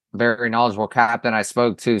 very knowledgeable captain I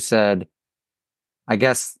spoke to said, I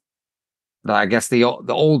guess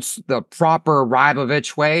the proper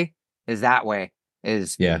Rybovich way is that way.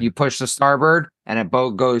 Is you push the starboard and a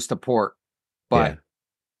boat goes to port. But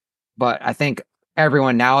I think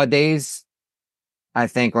everyone nowadays, I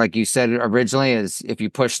think like you said originally, is if you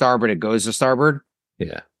push starboard, it goes to starboard.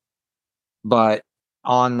 Yeah. But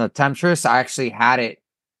on the Temptress, I actually had it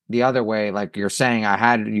the other way. Like you're saying,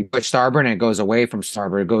 you push starboard and it goes away from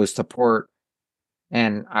starboard, it goes to port.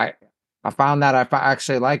 And I found that I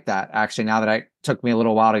actually like that. Actually, now that it took me a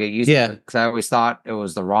little while to get used to it, because I always thought it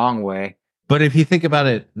was the wrong way. But if you think about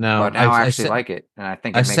it now, but now I actually like it, and I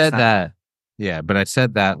think it makes said sense. that. Yeah, but I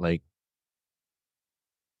said that like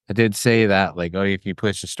I did say that like, oh, if you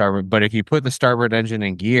push the starboard, but if you put the starboard engine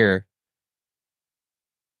in gear,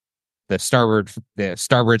 the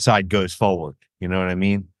starboard side goes forward. You know what I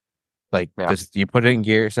mean? Like you put it in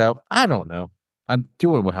gear. So I don't know. I'm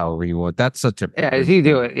doing it however you want. That's such a as you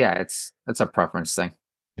do it. Yeah, it's a preference thing.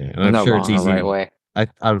 Yeah, and I'm sure it's easy. Right way. I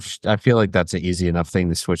feel like that's an easy enough thing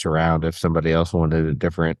to switch around if somebody else wanted it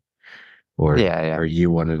different, or you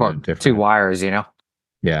wanted it different. 2 wires,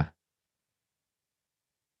 Yeah.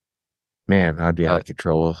 Man, I'd be out of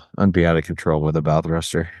control. I'd be out of control with a bow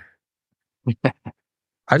thruster.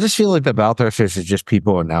 I just feel like the bow thrusters is just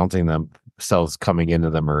people announcing themselves coming into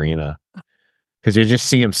the marina. Because you just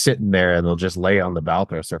see them sitting there and they'll just lay on the bow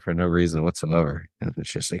thruster for no reason whatsoever. And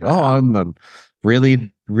it's just like, oh, I'm a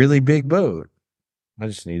really, really big boat. I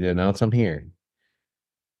just need to announce I'm here.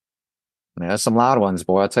 Yeah, there's some loud ones,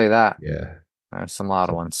 boy. I'll tell you that. Yeah. There's some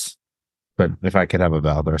loud ones. But if I could have a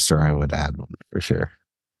bow thruster, I would add one for sure.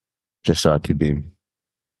 Just so I could be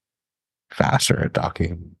faster at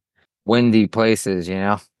docking. Windy places,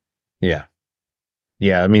 Yeah.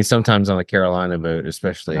 Yeah, I mean, sometimes on the Carolina boat,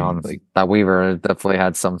 especially. Like that Weaver definitely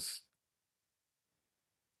had some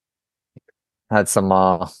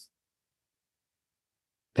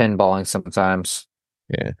pinballing sometimes.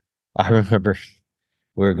 Yeah. I remember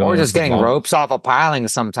we were going. Or just getting ropes off a piling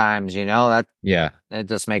sometimes, that. Yeah. It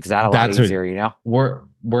just makes that a lot easier,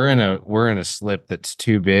 We're in a slip that's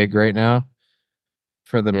too big right now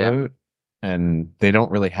for the boat. And they don't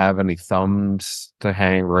really have any thumbs to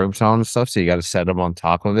hang ropes on and stuff, so you got to set them on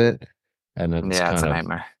top of it, and it's it's a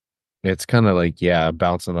nightmare. It's kind of like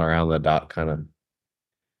bouncing around the dock, kind of.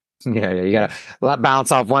 Yeah, you gotta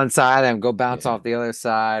bounce off one side and go bounce off the other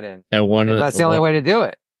side, and that's the only way to do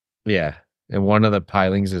it. Yeah, and one of the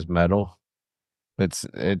pilings is metal.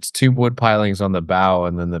 It's 2 wood pilings on the bow,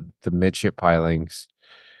 and then the midship pilings,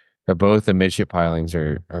 or both the midship pilings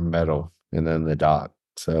are metal, and then the dock.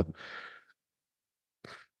 So.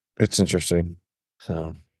 It's interesting.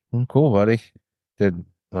 So cool, buddy. Did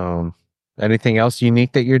anything else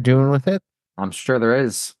unique that you're doing with it? I'm sure there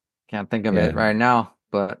is. Can't think of it right now,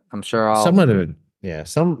 but I'm sure I'll. Some of it,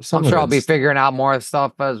 I'm sure I'll be figuring out more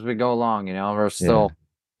stuff as we go along. We're still.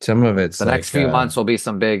 Some of it's the next few months will be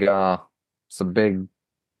some big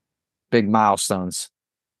milestones.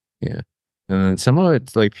 Yeah, and then some of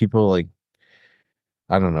it's like people like.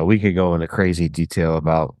 I don't know. We could go into crazy detail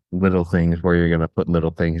about little things where you're going to put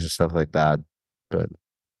little things and stuff like that, but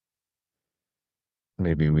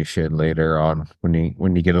maybe we should later on when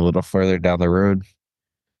you get a little further down the road.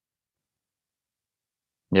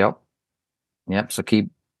 Yep. So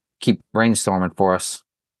keep brainstorming for us.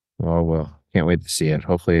 Oh well, can't wait to see it.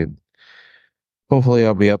 Hopefully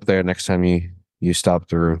I'll be up there next time you stop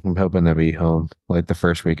through. I'm hoping to be home like the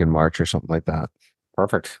first week in March or something like that.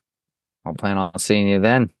 Perfect. I'll plan on seeing you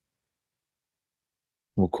then.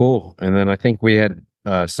 Well, cool. And then I think we had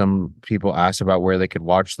some people ask about where they could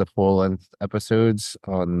watch the full-length episodes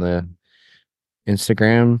on the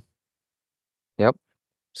Instagram. Yep.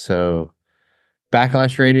 So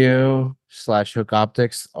Backlash Radio /Hook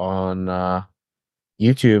Optics on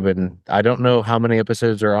YouTube, and I don't know how many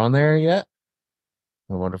episodes are on there yet.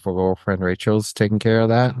 My wonderful girlfriend Rachel's taking care of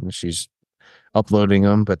that, and she's uploading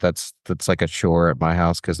them. But that's like a chore at my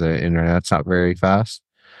house because the internet's not very fast.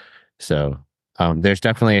 So there's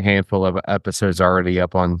definitely a handful of episodes already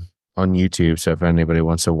up on YouTube. So if anybody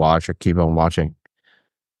wants to watch or keep on watching,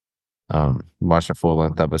 watch the full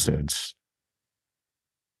length episodes.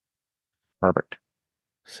 Perfect.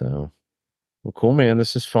 So, well, cool, man.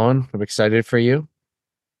 This is fun. I'm excited for you.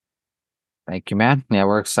 Thank you, man. Yeah,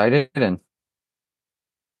 we're excited and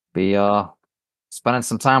be spending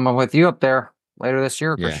some time with you up there later this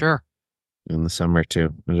year for Yeah. sure. In the summer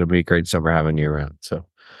too. It'll be a great summer having you around. So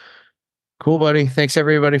cool, buddy. Thanks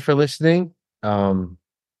everybody for listening.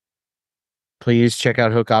 Please check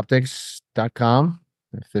out hookoptics.com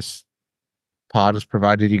if this pod has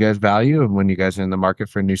provided you guys value and when you guys are in the market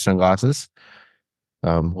for new sunglasses.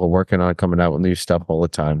 We're working on coming out with new stuff all the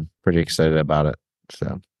time. Pretty excited about it.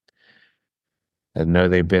 So I know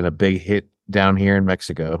they've been a big hit down here in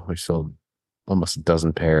Mexico. We sold almost a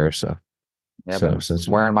dozen pairs. So yeah, so been since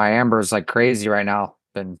wearing my ambers like crazy right now.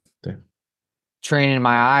 Been training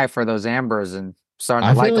my eye for those ambers and starting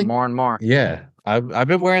to like them more and more. Yeah, I've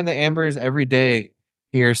been wearing the ambers every day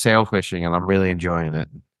here sail fishing, and I'm really enjoying it.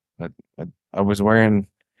 But I was wearing,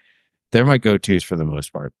 they're my go-tos for the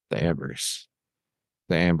most part. The ambers,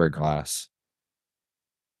 the amber glass.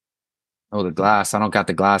 Oh, the glass! I don't got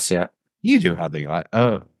the glass yet. You do have the glass.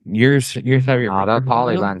 Oh, yours have your. Oh, that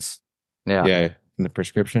poly lens. Yeah, Yeah, in the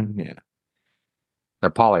prescription. Yeah, they're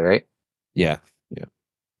poly, right? yeah.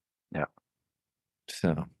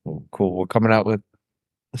 So well, cool. We're coming out with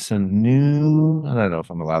some new. I don't know if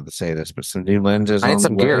I'm allowed to say this, but some new lenses. I need on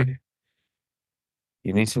some the way. gear.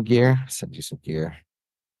 You need some gear? I'll send you some gear.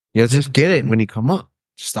 Yeah, just get it when you come up.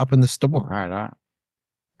 Just stop in the store. All right.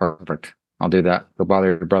 Perfect. I'll do that. Go bother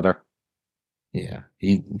your brother. Yeah,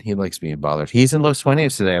 he likes being bothered. He's in Los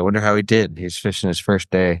Sueños today. I wonder how he did. He's fishing his first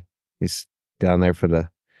day. He's down there for the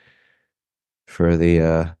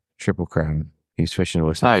Triple Crown. He's fishing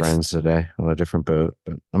with some friends today on a different boat.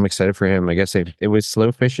 But I'm excited for him. I guess it was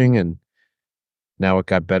slow fishing and now it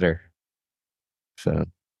got better. So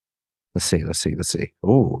let's see.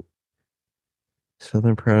 Oh,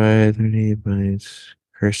 Southern Pride, 38 bites.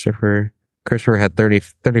 Christopher had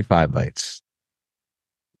 35 bites.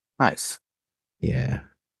 Nice. Yeah.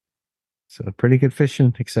 So pretty good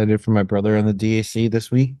fishing. Excited for my brother on the DAC this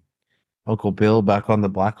week. Uncle Bill back on the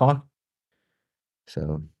Blackhawk.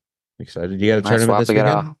 So excited. You got a tournament this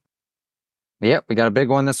weekend? Yep, we got a big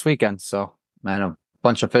one this weekend. So man, a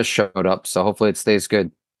bunch of fish showed up. So hopefully it stays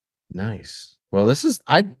good. Nice. Well, this is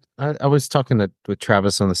I was talking with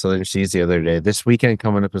Travis on the Southern Seas the other day. This weekend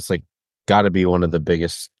coming up is like got to be one of the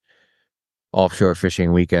biggest offshore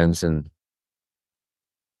fishing weekends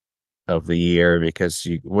of the year because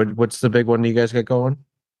what's the big one you guys got going?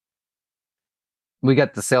 We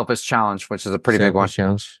got the Sailfish Challenge, which is a pretty big one.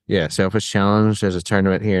 Challenge. Yeah, Sailfish Challenge. There's a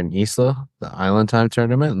tournament here in Isla, the Island Time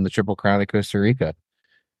tournament, and the Triple Crown of Costa Rica.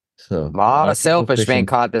 So a lot of sailfish being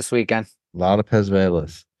caught this weekend. A lot of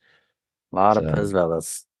Pezvelas. Well,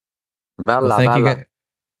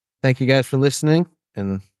 thank you guys for listening,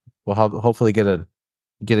 and we'll hopefully get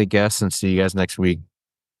a guest and see you guys next week.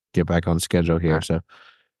 Get back on schedule here. So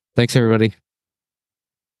thanks everybody.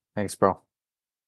 Thanks, bro.